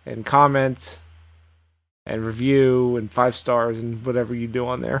like and comment and review and 5 stars and whatever you do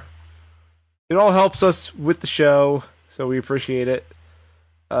on there. It all helps us with the show, so we appreciate it.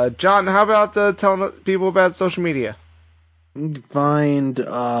 John, how about telling people about social media? You can find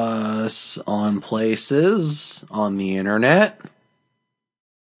us on places on the internet.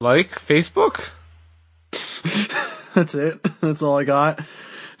 Like Facebook? That's it. That's all I got.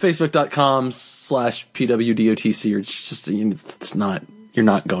 Facebook.com/PWDOTC, or just, it's not, you're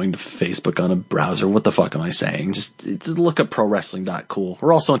not going to Facebook on a browser. What the fuck am I saying? Just look up prowrestling.cool.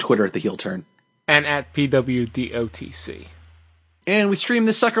 We're also on Twitter at The Heel Turn. And at PWDOTC. And we stream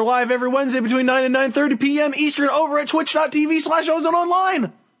this sucker live every Wednesday between 9 and 9:30 p.m. Eastern over at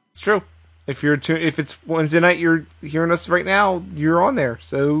twitch.tv/OzoneOnline. It's true. If it's Wednesday night, you're hearing us right now, you're on there.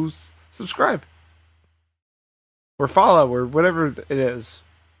 So subscribe. Or follow, or whatever it is.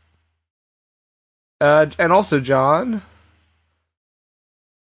 And also, John,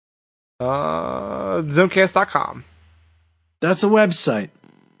 zonecast.com. That's a website.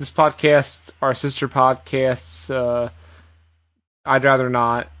 This podcast, our sister podcasts, I'd Rather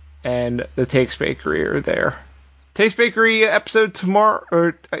Not, and the Takes Bakery are there. Takes Bakery episode tomorrow,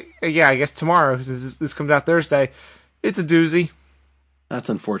 or I guess tomorrow, because this comes out Thursday. It's a doozy. That's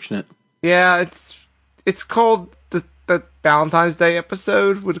unfortunate. Yeah, it's called the Valentine's Day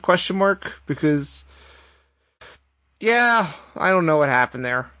episode with a question mark, because, yeah, I don't know what happened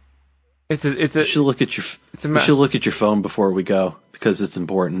there. You should look at your phone before we go, because it's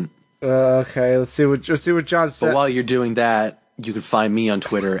important. Okay, let's see what John said. But while you're doing that, you can find me on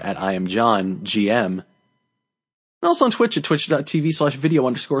Twitter at IamJohnGM. And also on Twitch at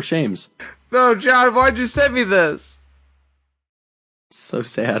twitch.tv/video_shames. No, John, why'd you send me this? It's so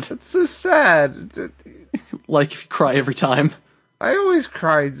sad. It's so sad. Like if you cry every time. I always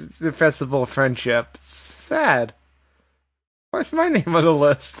cry at the Festival of Friendship. It's sad. Why's my name on the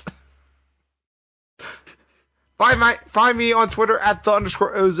list? Find me on Twitter at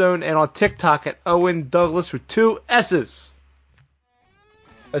 @the_ozone and on TikTok at Owen Douglas with 2 S's.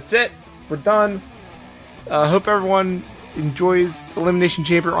 That's it. We're done. Hope everyone enjoys Elimination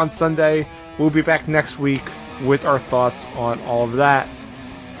Chamber on Sunday. We'll be back next week with our thoughts on all of that.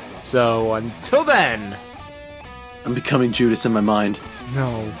 So until then, I'm becoming Judas in my mind.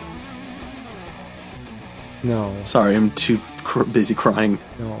 No. Sorry, I'm too busy crying.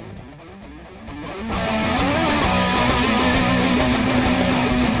 No.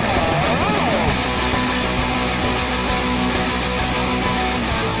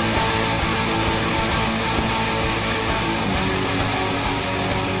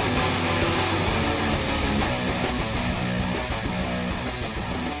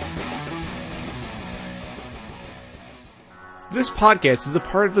 This podcast is a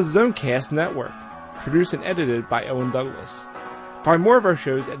part of the Zonecast Network, produced and edited by Owen Douglas. Find more of our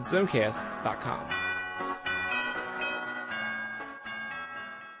shows at zonecast.com.